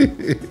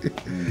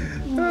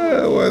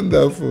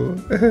 Wonderful.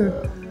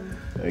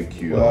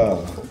 Thank you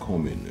for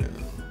coming.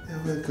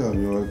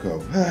 You're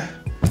welcome.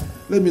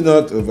 Let me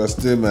not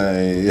overstay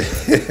my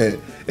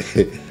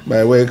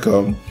my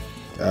welcome.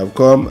 I've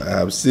come, I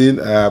have seen,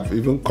 I have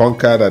even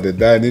conquered at the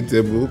dining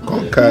table,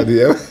 conquered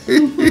here.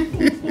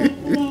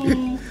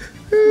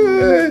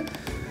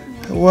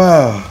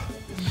 Wow.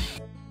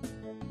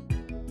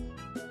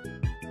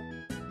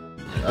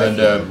 And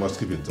we must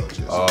keep in touch.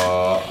 Yes.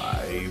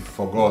 I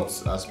forgot,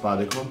 as per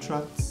the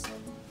contract.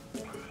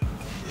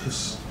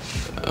 Yes.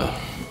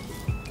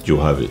 You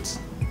have it.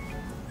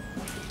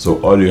 So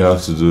all you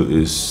have to do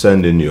is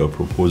send in your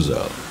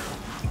proposal.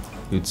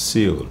 It's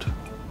sealed.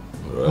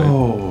 All right?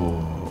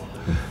 Oh,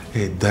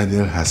 hey,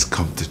 Daniel has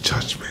come to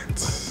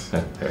judgment.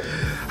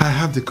 I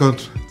have the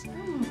contract.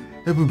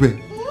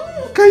 Everybody,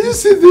 can you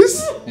see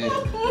this?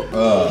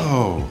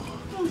 Oh.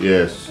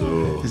 Yes,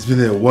 so... It's been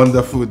a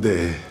wonderful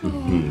day.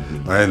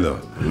 I know.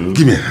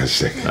 Give me a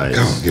handshake. Nice.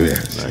 Come on, give me a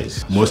handshake.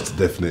 Nice. Most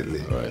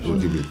definitely. All right. We'll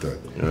give you that.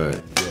 All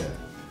right. Yeah.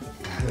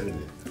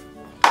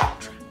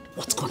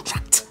 What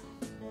contract?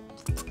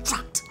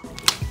 Contract.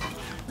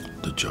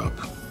 The job.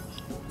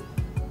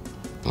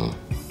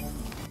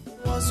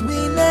 Was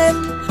winning,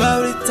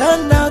 but it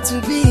turned out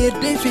to be a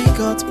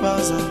difficult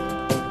puzzle.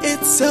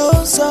 It's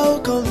so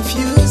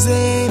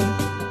confusing,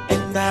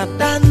 and I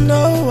don't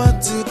know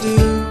what to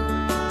do.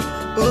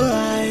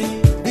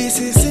 Oh, this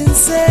is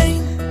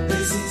insane.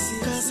 This is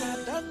because I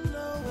don't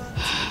know what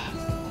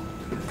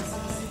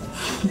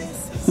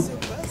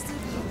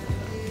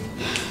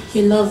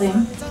You love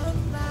him?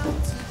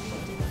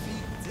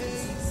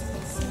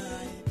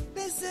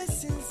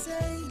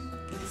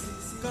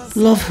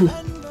 Love who?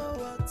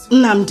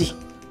 Nnamdi.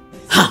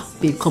 Ha!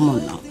 Babe, come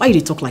on now. Why do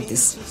you talk like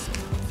this?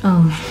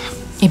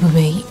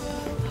 IBBEH,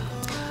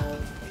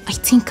 I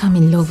think I'm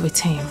in love with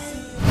him.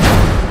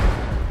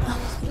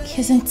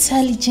 He's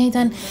intelligent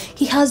and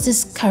he has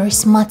this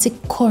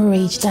charismatic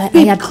courage that I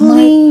admire.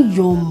 Clean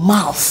your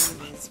mouth.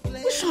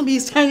 Which one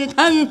is tiny?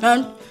 Are you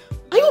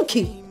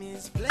okay?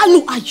 I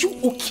know, are you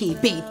okay,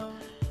 babe?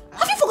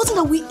 Have you forgotten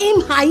that we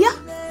aim higher?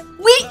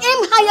 We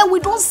aim higher, we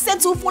don't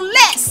settle for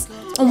less.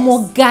 Oh,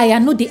 more guy, I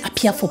know they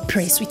appear for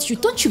praise with you.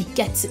 Don't you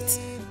get it?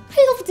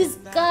 I love this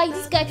guy.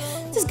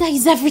 This guy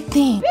is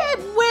everything. Babe,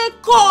 wake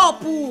up.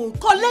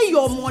 Collect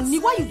your money.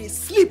 Why you dey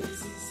sleep?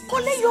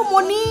 Collect your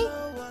money.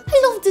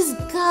 I love this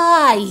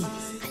guy.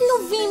 I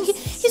love him.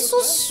 He's so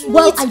sweet.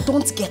 Well, I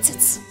don't get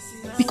it.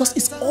 Because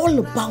it's all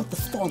about the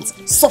funds.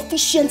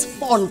 Sufficient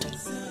fund.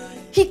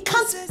 He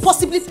can't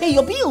possibly pay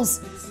your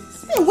bills.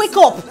 Hey, wake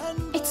up.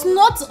 It's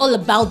not all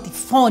about the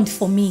fund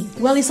for me.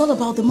 Well, it's all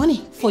about the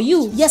money. For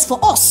you? Yes, for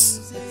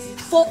us.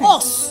 For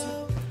us.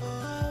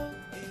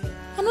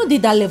 I know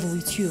did that level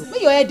with you.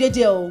 Make your head dead,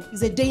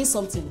 is a day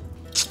something.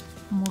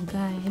 Oh,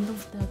 guy, I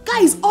love that. Guy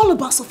is all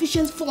about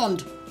sufficient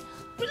fund.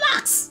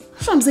 Relax.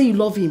 If I'm saying you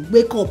love him,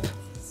 wake up.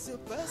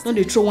 Don't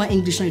they throw one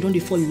English and you don't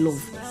they fall in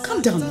love.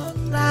 Calm down now.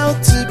 Now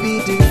to be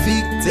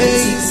defeated.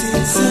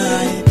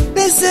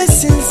 This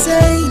is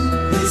insane.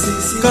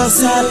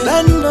 Cause I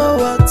don't know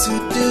what to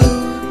do.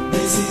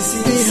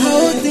 The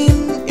whole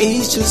thing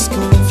is just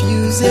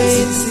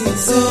confusing.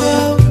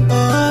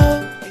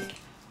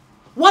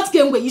 What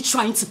game were you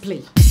trying to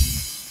play?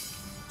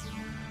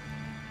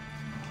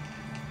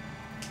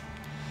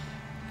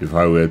 If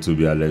I were to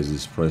be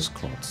Alexis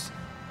Prescott,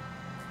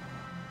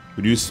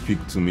 would you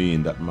speak to me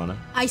in that manner?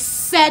 I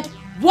said,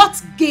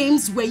 what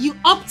games were you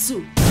up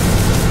to?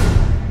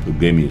 The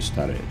game you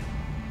started.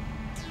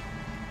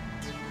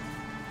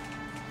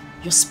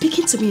 You're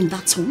speaking to me in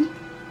that tone?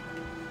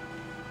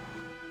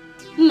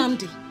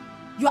 Nnamdi,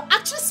 you're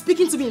actually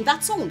speaking to me in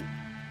that tone.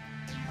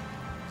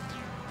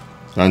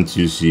 Can't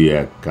you see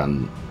I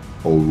can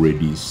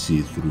already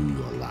see through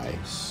your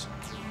lies?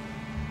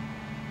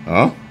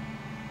 Huh?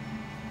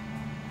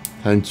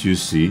 Can't you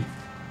see?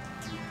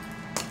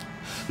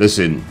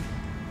 Listen,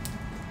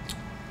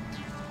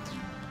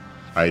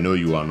 I know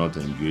you are not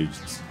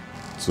engaged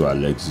to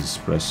Alexis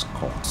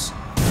Prescott.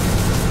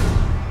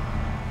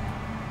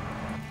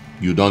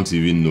 You don't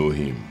even know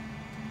him.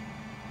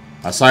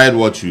 Aside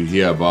what you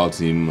hear about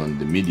him on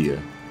the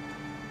media,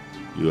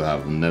 you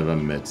have never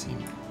met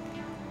him.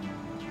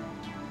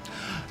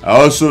 I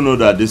also know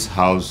that this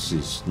house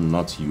is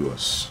not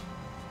yours.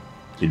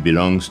 It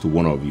belongs to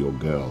one of your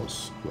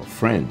girls, your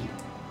friend,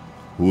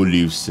 who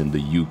lives in the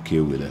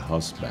UK with a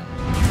husband.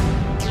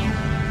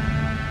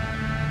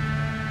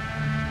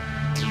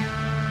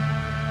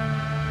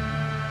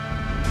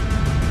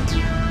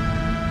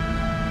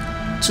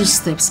 Two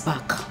steps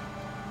back.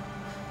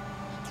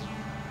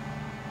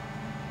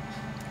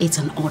 It's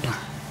an order.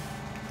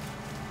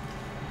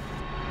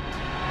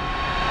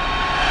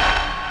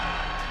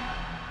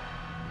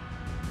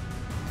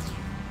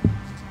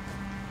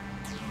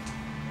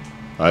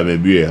 I may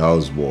be a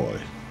houseboy,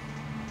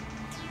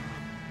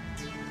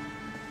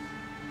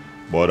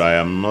 but I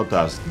am not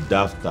as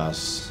daft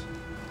as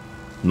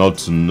not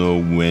to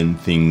know when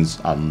things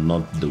are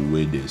not the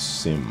way they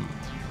seem.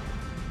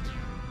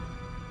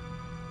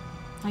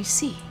 I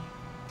see.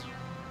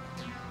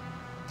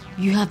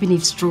 You have been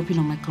eavesdropping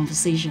on my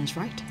conversations,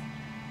 right?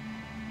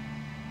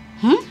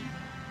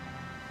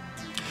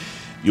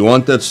 You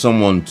wanted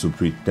someone to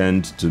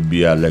pretend to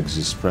be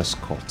Alexis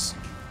Prescott.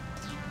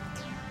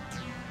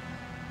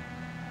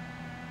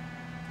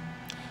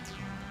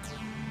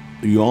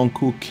 Your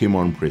uncle came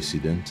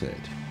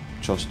unprecedented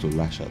just to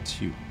lash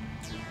at you.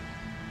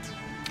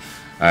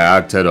 I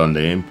acted on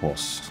the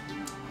impulse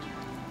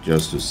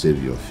just to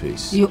save your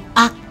face. You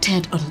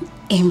acted on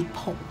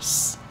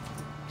impulse.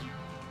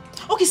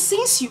 Okay,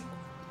 since you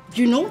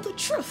know the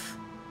truth,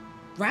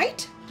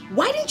 right?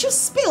 Why didn't you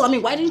spill? I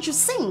mean, why didn't you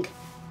sing?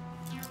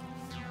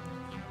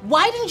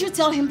 Why didn't you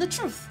tell him the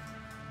truth?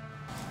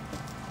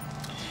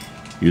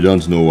 You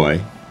don't know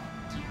why?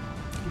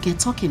 Get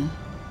talking.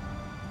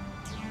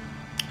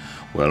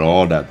 Well,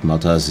 all that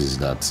matters is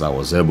that I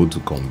was able to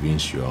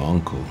convince your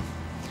uncle.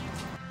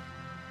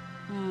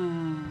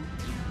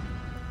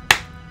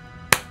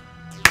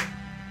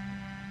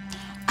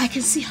 I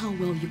can see how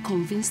well you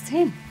convinced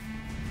him.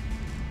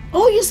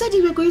 Oh, you said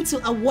you were going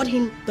to award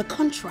him the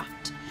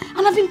contract.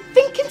 And I've been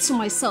thinking to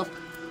myself,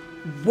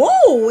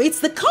 whoa, it's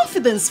the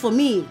confidence for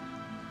me.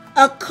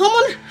 A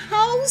common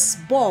house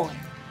boy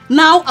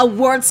now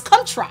awards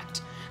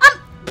contract. And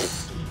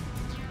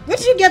where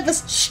did you get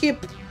this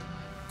cheap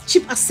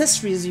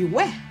accessories you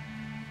wear?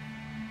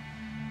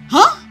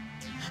 Huh?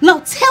 Now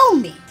tell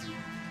me,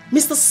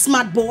 Mr.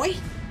 Smart Boy,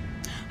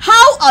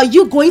 how are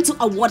you going to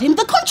award him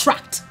the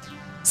contract?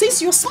 Since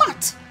you're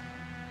smart.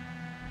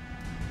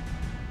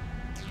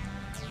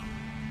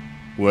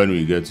 When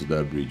we get to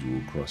that bridge,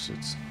 we'll cross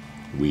it.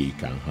 We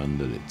can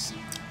handle it.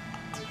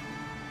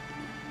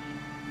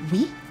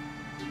 We?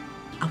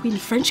 Are we in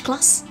French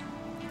class?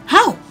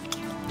 How?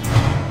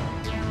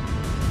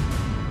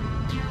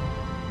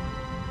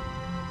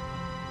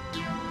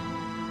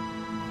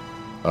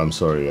 I'm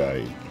sorry,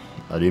 I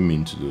didn't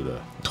mean to do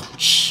that.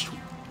 Don't you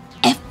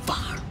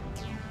ever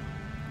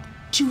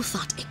do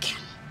that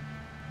again.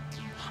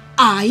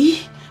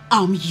 I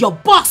am your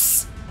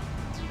boss.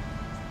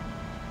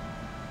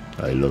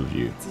 I love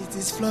you. It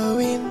is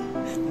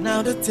flowing.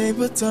 Now the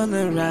table turn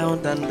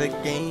around and the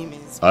game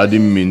is. I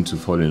didn't mean to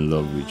fall in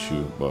love with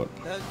you, but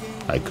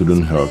I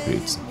couldn't help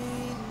it.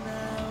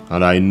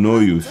 And I know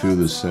you feel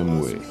the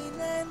same way.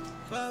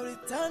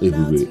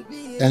 Everybody,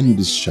 end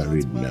this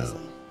charade now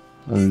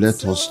and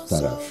let us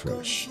start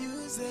afresh.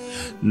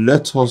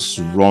 Let us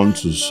run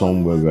to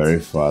somewhere very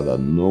far that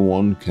no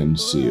one can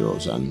see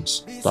us and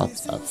start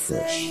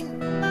afresh.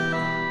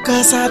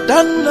 Cause I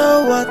don't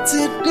know what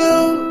to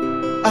do.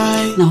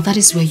 Now that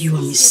is where you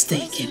are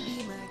mistaken.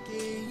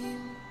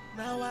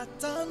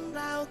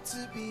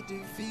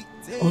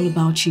 All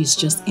about you is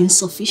just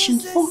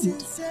insufficient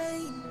fund.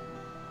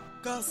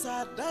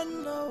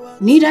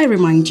 Need I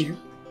remind you?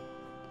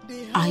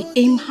 I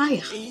aim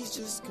higher.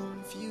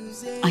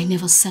 I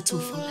never settle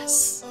for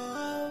less.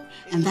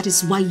 And that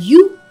is why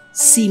you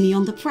see me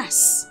on the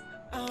press.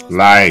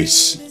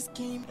 Lies.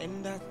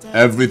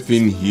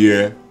 Everything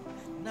here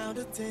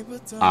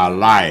are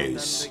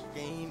lies.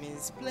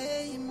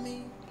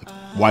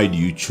 Why do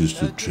you choose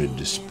to trade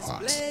this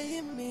part?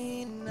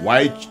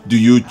 Why do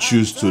you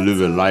choose to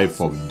live a life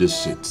of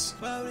deceit?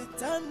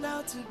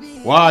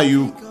 Why are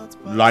you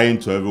lying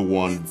to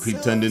everyone,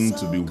 pretending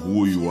to be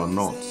who you are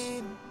not?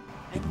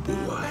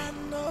 Why?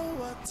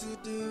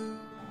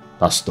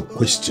 That's the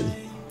question.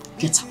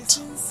 Get out.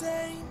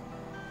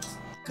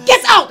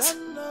 Get out!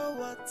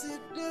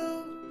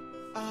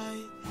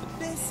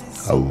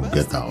 I will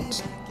get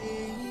out.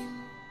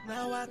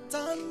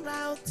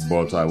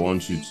 But I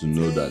want you to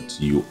know that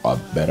you are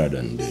better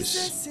than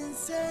this.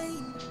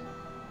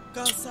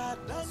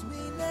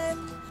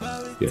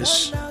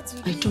 Yes.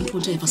 I don't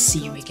want to ever see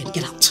you again.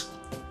 Get out.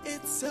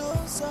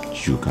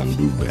 You can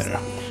do better.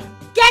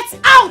 Get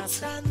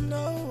out!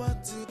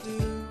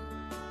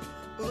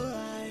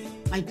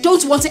 I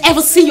don't want to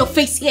ever see your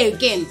face here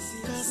again.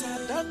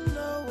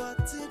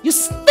 You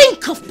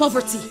stink of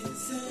poverty.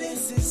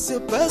 This is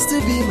supposed to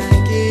be my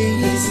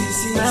game.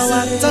 Now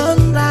I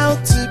turned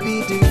out to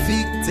be the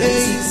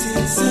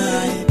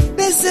victim.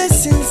 This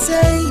is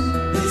insane.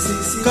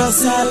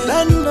 Cause I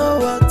don't know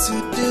what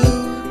to do.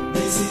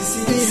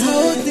 The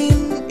whole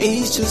thing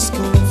is just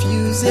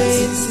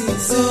confusing.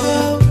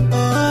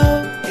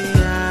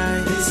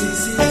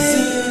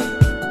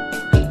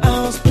 I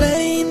was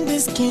playing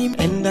this game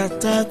and I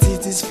thought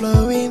it is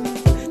flowing.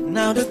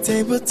 Now the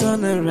table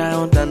turn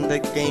around and the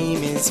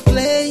game is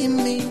playing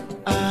me.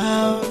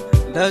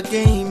 The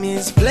game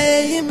is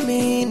playing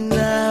me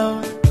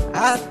now.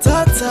 I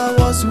thought I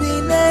was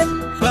winning,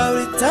 but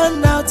it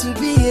turned out to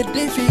be a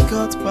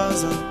difficult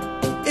puzzle.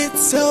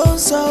 It's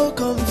so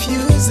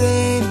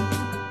confusing,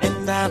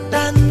 and I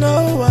don't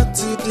know what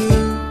to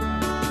do.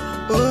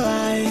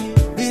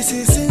 This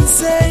is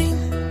insane.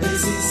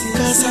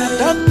 Cause I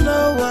don't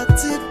know what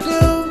to do.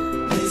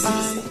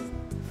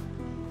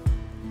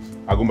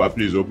 Agumba,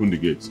 please open the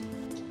gate.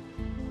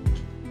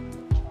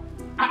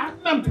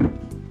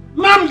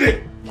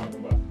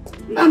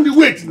 Namdi,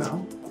 wait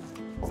now.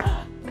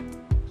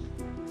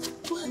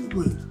 Where are you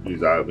going? Please,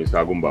 Mr.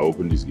 Agumba,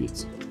 open this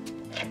gate.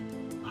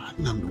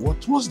 Namdi,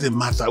 what's the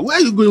matter? Where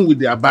are you going with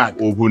their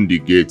bag? Open the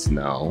gate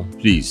now,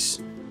 please.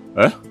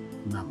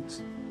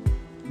 Namdi,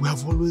 we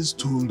have always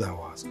told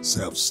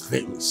ourselves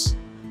things.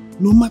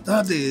 No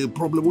matter the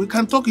problem, we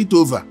can talk it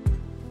over.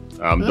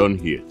 I'm done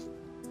here.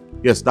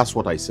 Yes, that's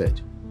what I said.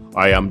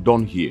 I am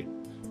done here.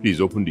 Please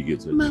open the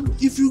gate. Ma'am,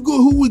 if you go,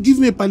 who will give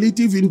me a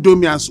palliative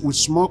indomie with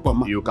small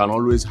comma? You can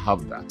always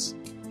have that.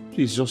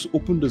 Please just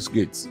open this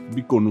gate.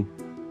 Bikonu.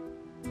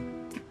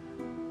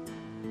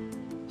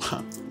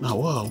 Now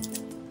wow.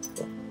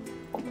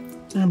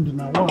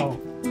 Now wow.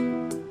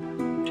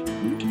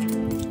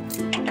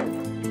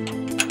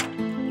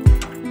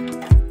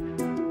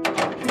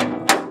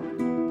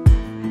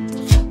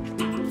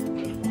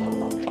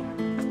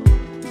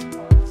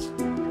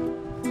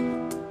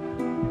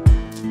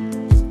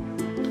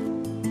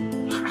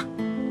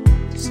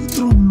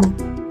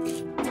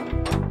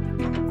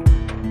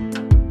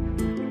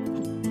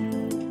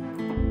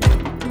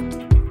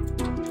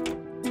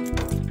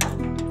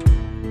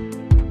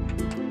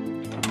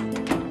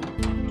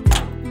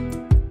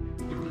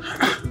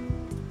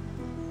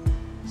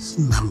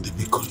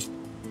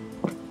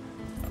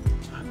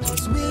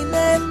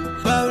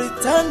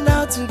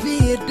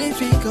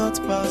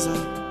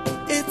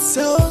 It's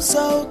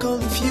so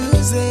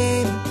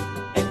confusing,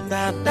 and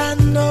I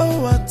don't know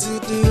what to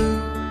do.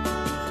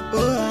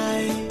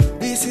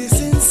 This is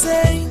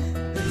insane.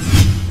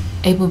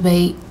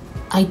 IBBEH,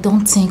 I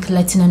don't think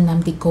letting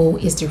Nnamdi go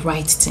is the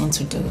right thing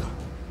to do.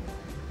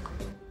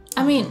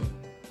 I mean,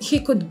 he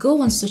could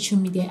go on social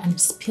media and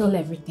spill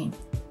everything.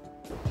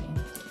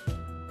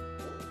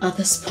 At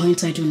this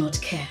point, I do not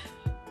care.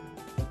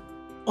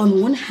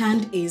 On one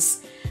hand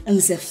is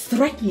Nze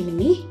threatening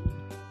me,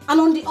 and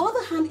on the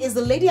other hand is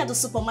the lady at the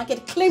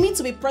supermarket claiming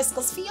to be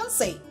Prescott's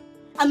fiancé.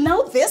 And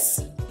now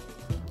this?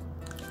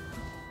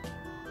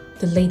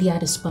 The lady at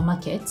the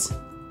supermarket?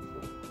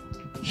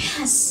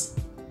 Yes.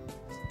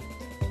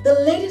 The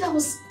lady that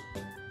was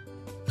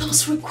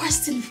was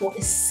requesting for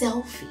a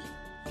selfie.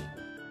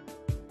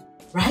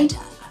 Right?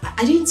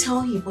 I didn't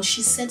tell you, but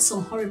she said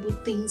some horrible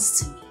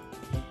things to me.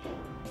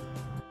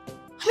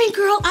 I mean,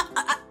 girl,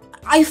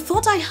 I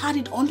thought I had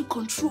it under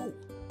control.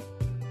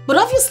 But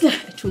obviously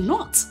I do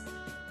not.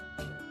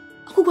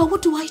 Akuba,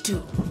 what do I do?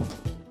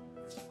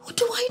 What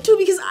do I do?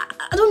 Because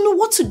I don't know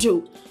what to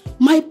do.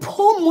 My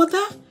poor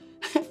mother,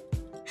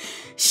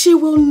 she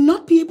will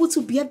not be able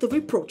to bear the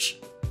reproach.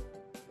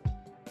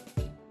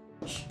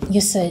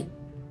 You said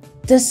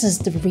this is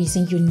the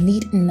reason you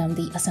need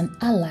Nnamdi as an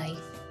ally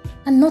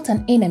and not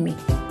an enemy.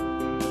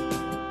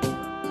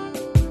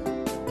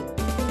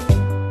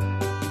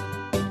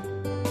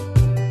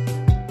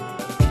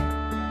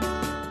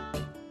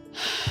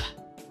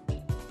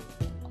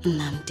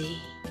 Nnamdi.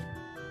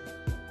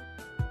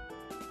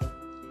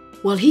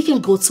 Well, he can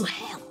go to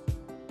hell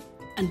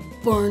and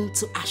burn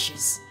to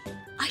ashes.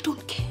 I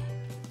don't care.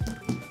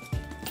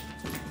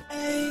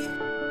 Hey,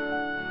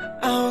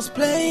 I was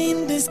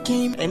playing this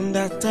game and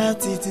I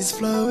thought it is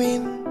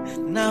flowing.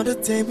 Now the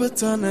table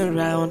turn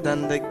around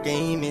and the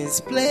game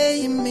is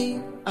playing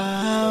me.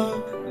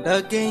 Oh,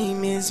 the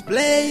game is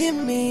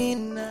playing me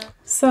now.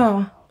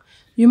 Sir,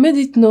 you made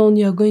it known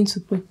you are going to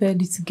prepare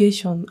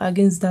litigation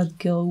against that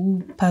girl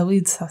who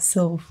parades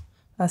herself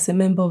as a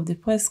member of the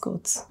press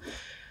court.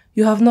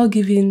 You have not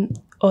given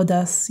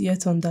orders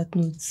yet on that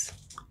note.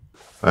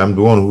 I am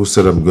the one who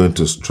said I'm going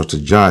to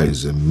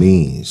strategize a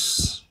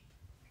means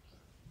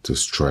to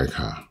strike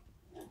her.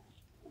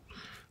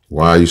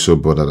 Why are you so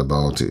bothered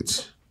about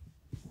it?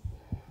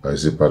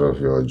 Is it part of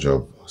your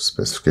job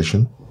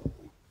specification?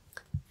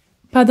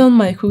 Pardon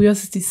my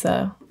curiosity,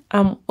 sir.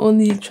 I'm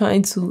only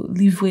trying to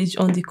leverage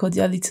on the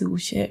cordiality we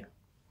share.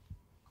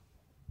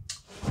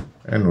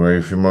 Anyway,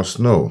 if you must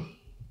know,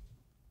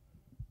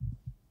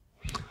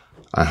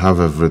 I have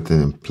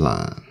everything in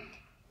plan.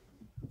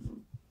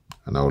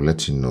 And I will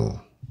let you know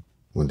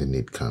when the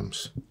need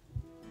comes.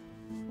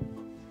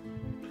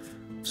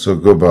 So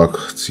go back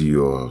to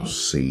your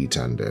seat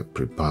and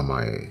prepare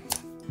my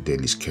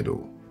daily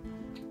schedule.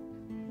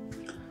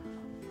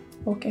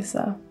 Okay,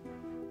 sir.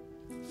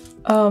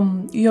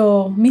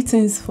 Your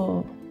meetings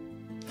for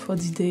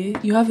the day,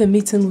 you have a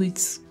meeting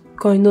with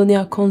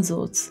Koinonia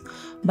Consults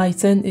by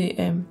 10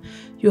 a.m.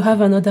 You have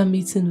another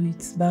meeting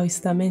with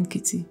Barrister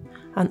Menkiti,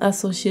 an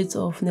associate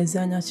of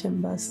Nigerian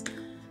Chambers.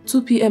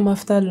 2 p.m.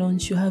 after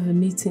lunch, you have a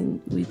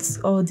meeting with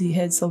all the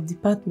heads of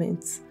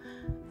departments.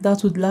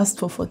 That would last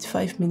for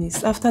 45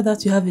 minutes. After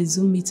that, you have a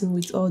Zoom meeting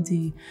with all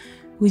the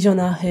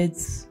regional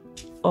heads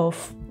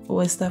of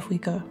West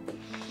Africa.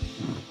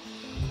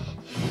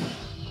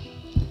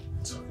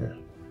 It's okay.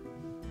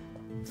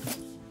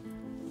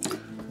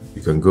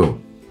 You can go.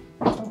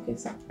 Okay,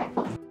 sir.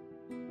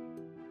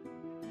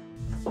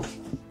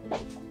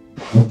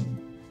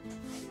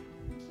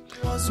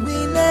 Was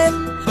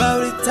winning,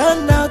 but it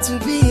turned out to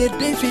be a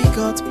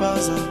difficult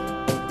puzzle.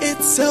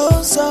 It's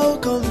so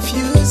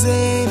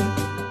confusing,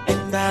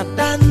 and I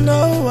don't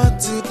know what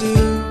to do.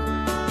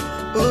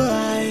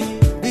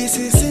 Oh, this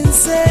is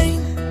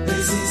insane.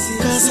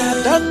 Cause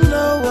I don't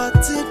know what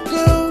to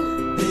do.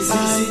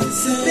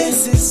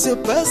 This is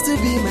supposed to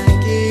be my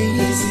game.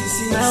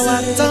 Now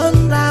I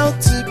turned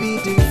out to be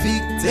the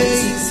victim.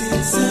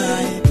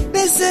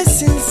 This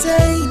is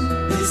insane.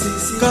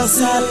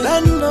 Cause I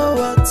don't know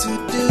what to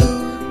do.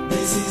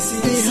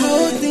 The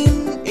whole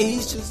thing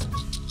is just.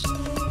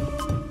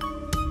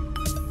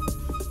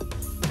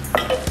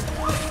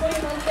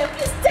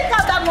 Take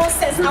out that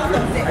nonsense out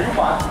of there. Are you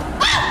mad?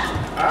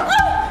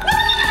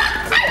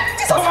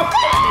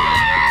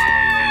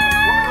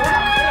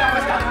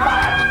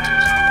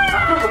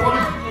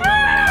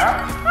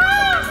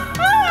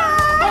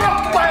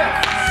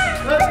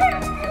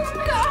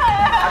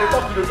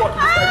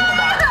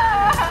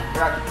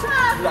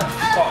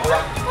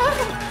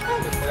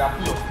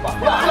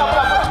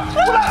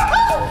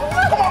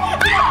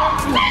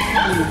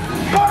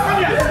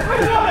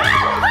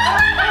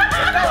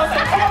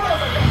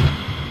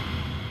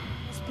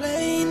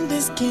 Playing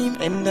this game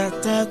and I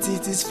thought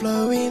it is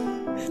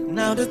flowing.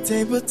 Now the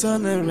table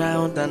turn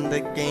around and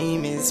the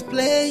game is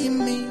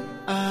playing me.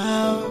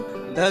 Oh,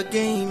 the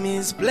game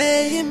is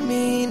playing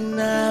me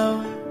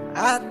now.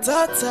 I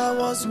thought I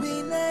was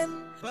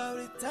winning, but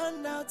it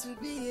turned out to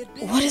be a.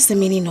 What is the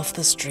meaning of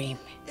this dream?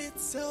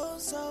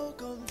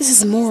 This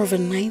is more of a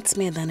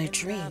nightmare than a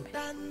dream.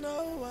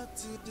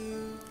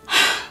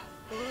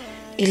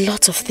 A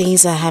lot of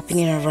things are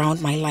happening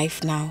around my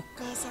life now,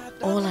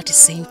 all at the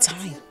same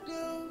time.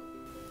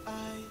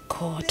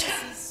 God,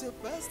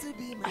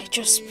 I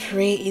just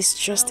pray it's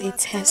just a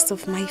test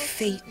of my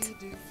faith.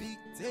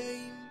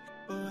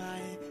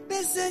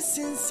 This is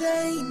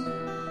insane,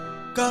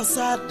 cause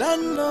I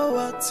don't know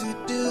what to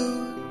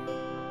do.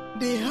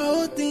 The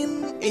whole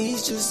thing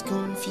is just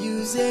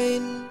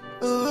confusing.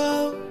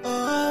 Oh,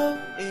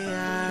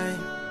 yeah.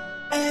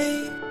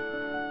 Hey,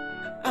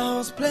 I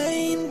was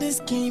playing this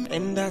game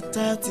and I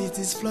thought it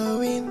is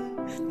flowing.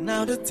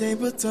 Now the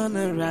table turn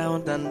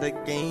around and the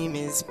game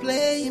is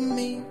playing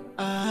me.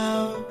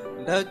 Oh,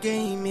 the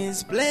game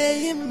is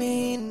playing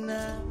me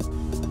now.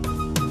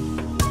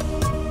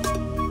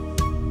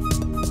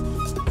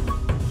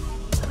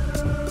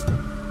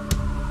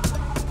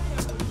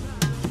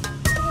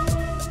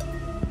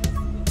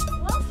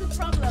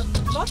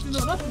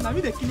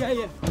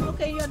 Yeah.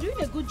 Okay, you're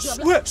doing a good job.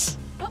 Wait!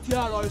 Huh?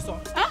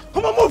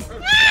 Come on, move!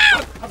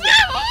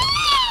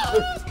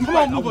 Come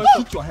on, move! I'll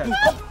shoot your head.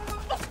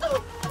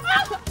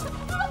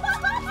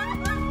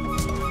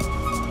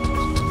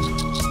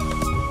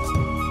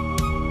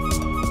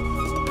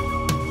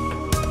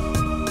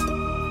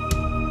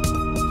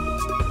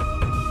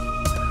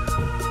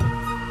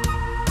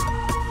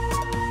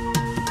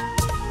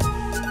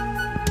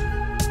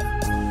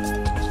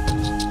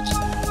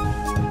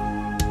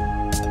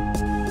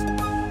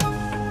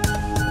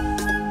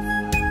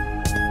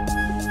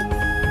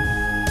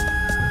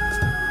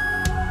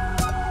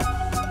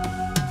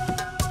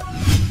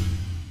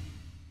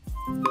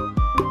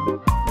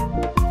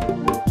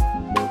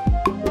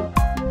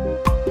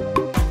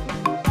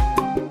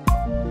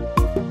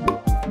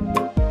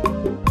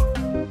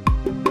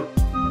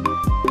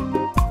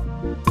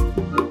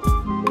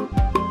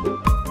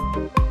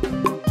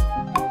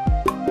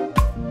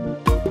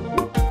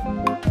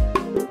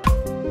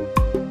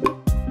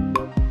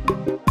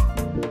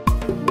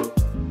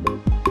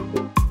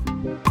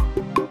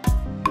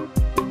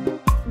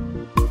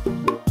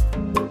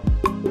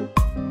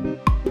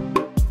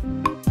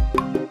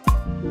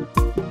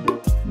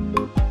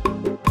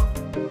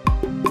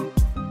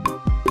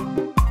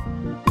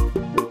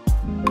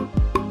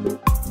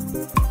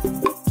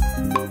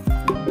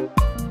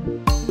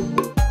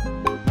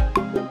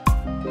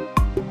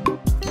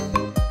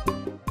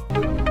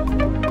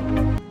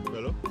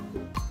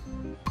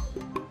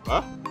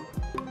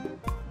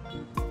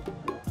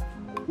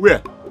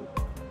 Where?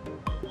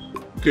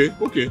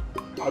 Okay.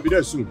 I'll be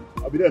there soon.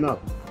 I'll be there now.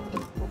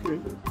 Okay.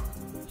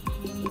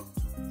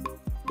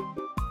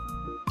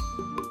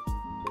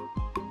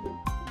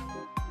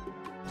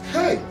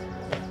 Hey!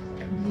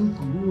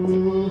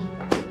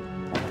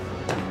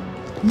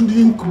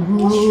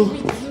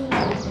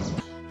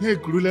 Hey,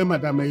 Kurule,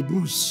 Madam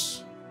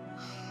Ebus.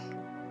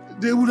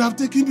 They would have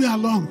taken me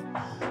along,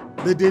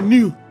 but they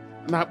knew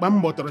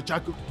Nakbam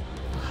Botorochako.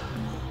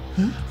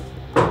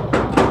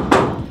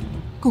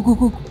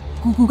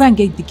 Go and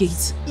get the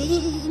gate.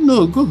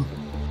 No, go.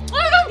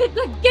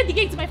 Go get the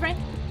gate, my friend.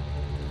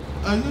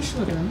 Are you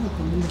sure they are not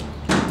coming?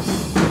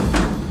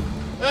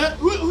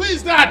 Who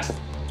is that?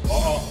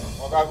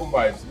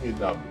 Okakumba, it's me,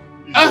 Nam.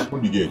 Please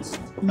open the gates.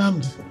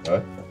 Namd.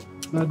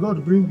 Now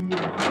God bring you.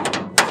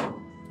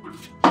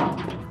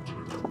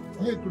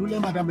 Hey, Kurule,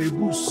 Madam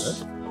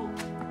Ebus.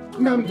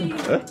 Namd.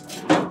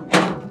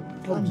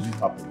 How did it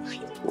happen?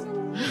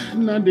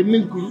 Namd,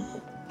 Ninkuru.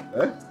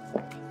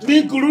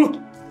 Ninkuru.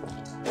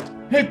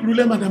 Hey,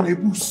 Kurule, Madam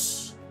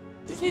Ebus.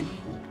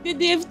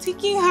 They've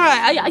taken her.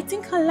 I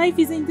think her life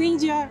is in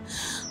danger.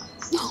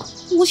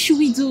 What should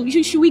we do?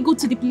 Should we go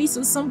to the police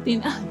or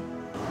something?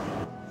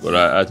 But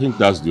I think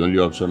that's the only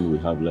option we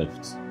have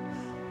left.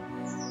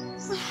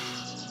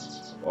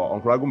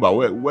 Uncle Agumba,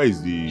 where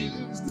is the...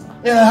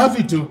 Yeah, I have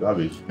it too. Have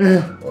it?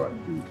 Yeah.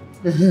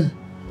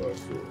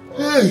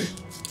 Alright.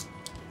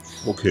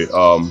 Okay,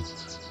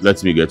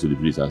 let me get to the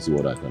police and see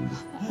what I can do.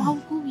 I'll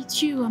go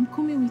with you. I'm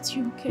coming with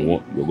you, okay?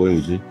 You're going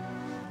with me?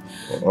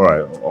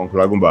 Alright, Uncle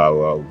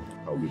Agumba,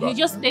 I'll be back. You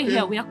just stay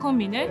here. We are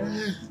coming, eh?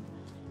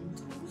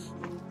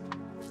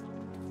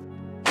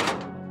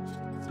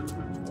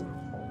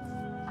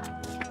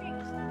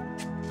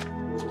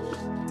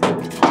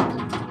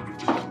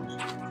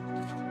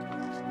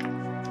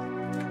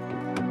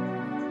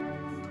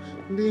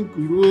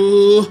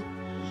 Ninkuru.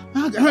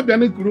 I been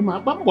Ninkuru, my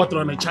bam water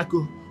on a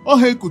chaco. Oh,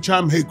 hey,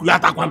 Kucham, hey,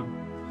 Kulatakwam.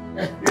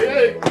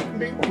 Hey,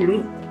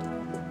 Ninkuru.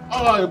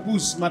 Oh, a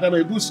boost, Madam,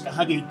 a boost,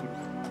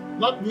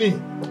 not me.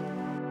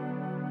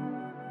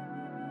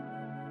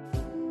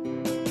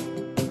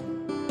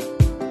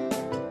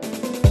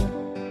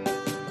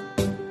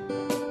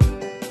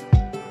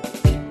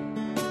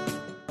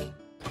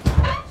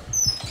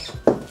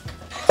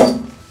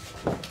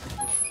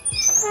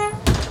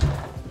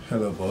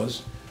 Hello,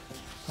 boss.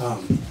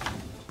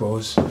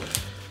 Boss,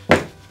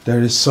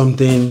 there is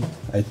something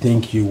I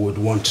think you would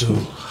want to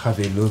have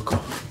a look at.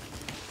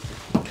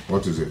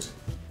 What is it?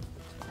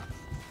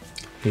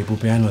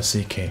 Ibubiano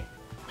CK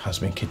has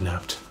been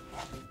kidnapped.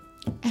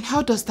 And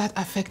how does that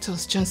affect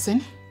us,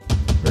 Johnson?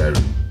 Very.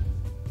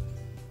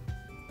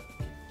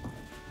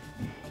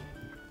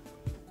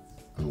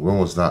 And when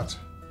was that?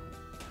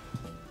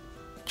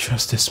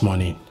 Just this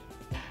morning.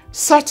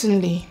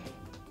 Certainly,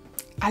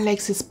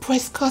 Alexis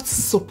Prescott's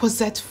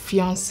supposed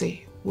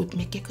fiancé would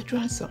make a good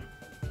ransom.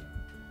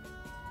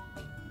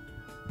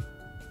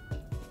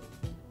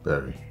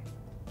 Barry,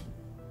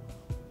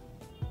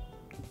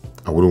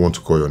 I wouldn't want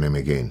to call your name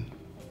again.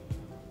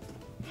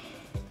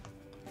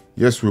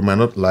 Yes, we might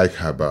not like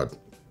her, but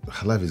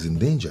her life is in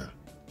danger.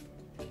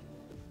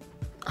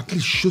 At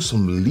least show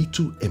some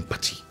little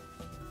empathy.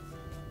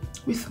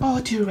 With all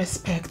due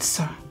respect,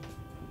 sir,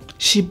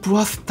 she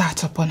brought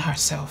that upon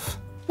herself.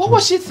 What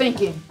was she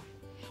thinking?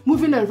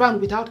 Moving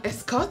around without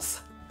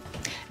escorts?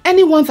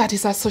 Anyone that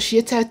is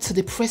associated to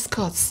the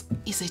Prescotts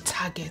is a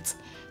target.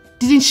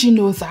 Didn't she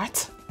know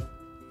that?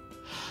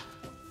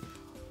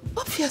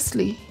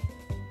 Obviously,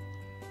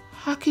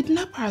 her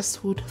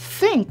kidnappers would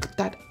think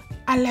that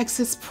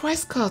Alexis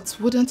Prescott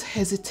wouldn't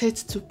hesitate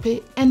to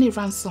pay any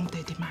ransom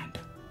they demand.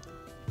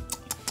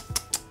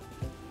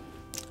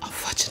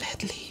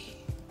 Unfortunately,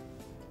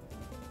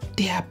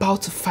 they are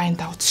about to find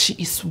out she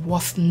is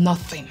worth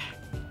nothing.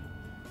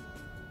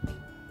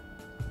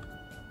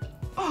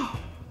 Oh.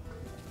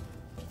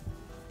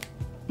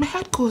 My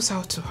heart goes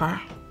out to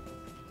her,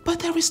 but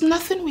there is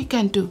nothing we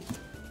can do.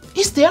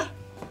 Is there?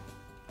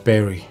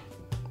 Barry,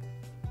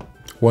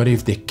 what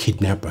if the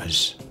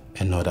kidnappers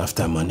are not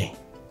after money?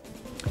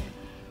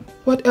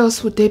 What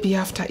else would they be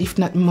after if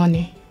not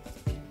money?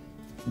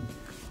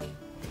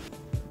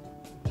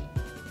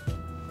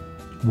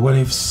 What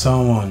if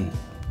someone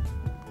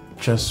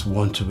just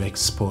want to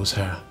expose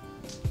her?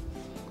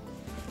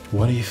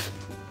 What if...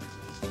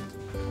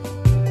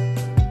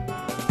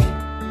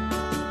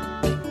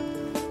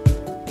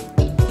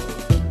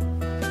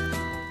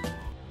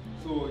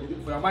 So,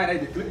 for your mind,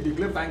 the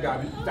claim fine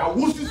guy, if I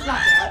want to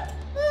slap,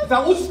 if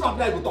I want to slap,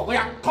 like, talk. Oh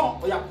yeah, come,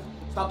 oh yeah.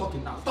 Start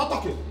talking now. Start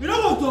talking. You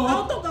don't want to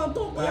talk? I'll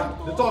talk. Oh yeah,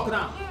 they talk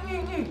now.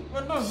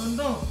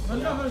 No.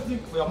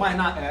 For your mind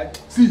now,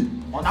 see,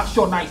 on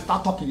action now,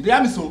 start talking. You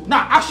hear me so?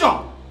 Now, action!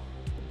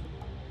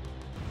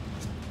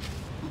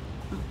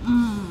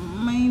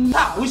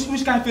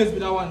 Which kind of face be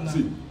that one now?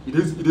 See, it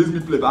is me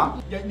play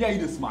back. Yeah,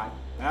 it is smile.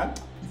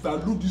 If I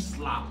look this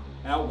slap,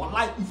 one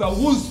life, if I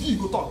want to see you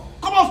go talk.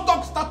 Come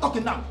on, start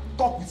talking now.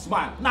 Talk with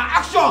smile. Now,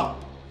 action!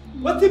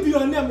 What if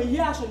your name?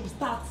 Yeah, action, you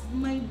start.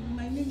 My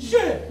name is...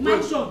 Shit!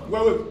 Action!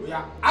 Wait,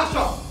 yeah,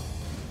 action!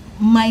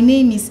 My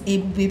name is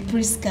IBBEH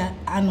Priska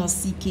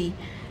Anosike.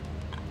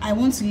 I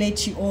want to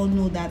let you all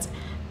know that...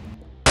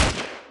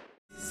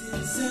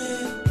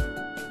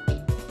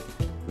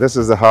 This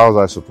is the house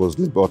I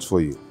supposedly bought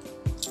for you.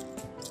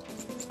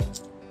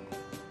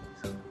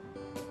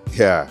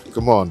 Yeah,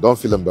 come on, don't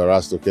feel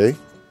embarrassed, okay?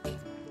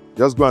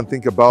 Just go and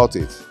think about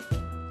it.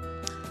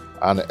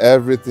 And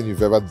everything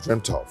you've ever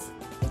dreamt of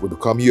will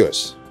become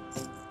yours.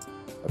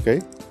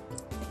 Okay?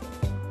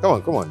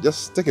 Come on,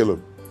 just take a look.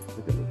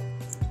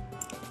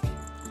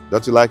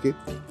 Don't you like it?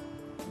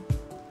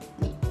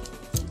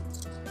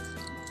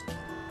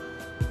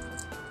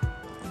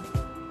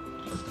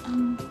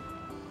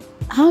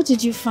 How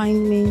did you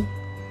find me?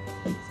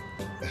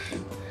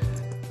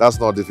 That's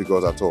not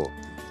difficult at all.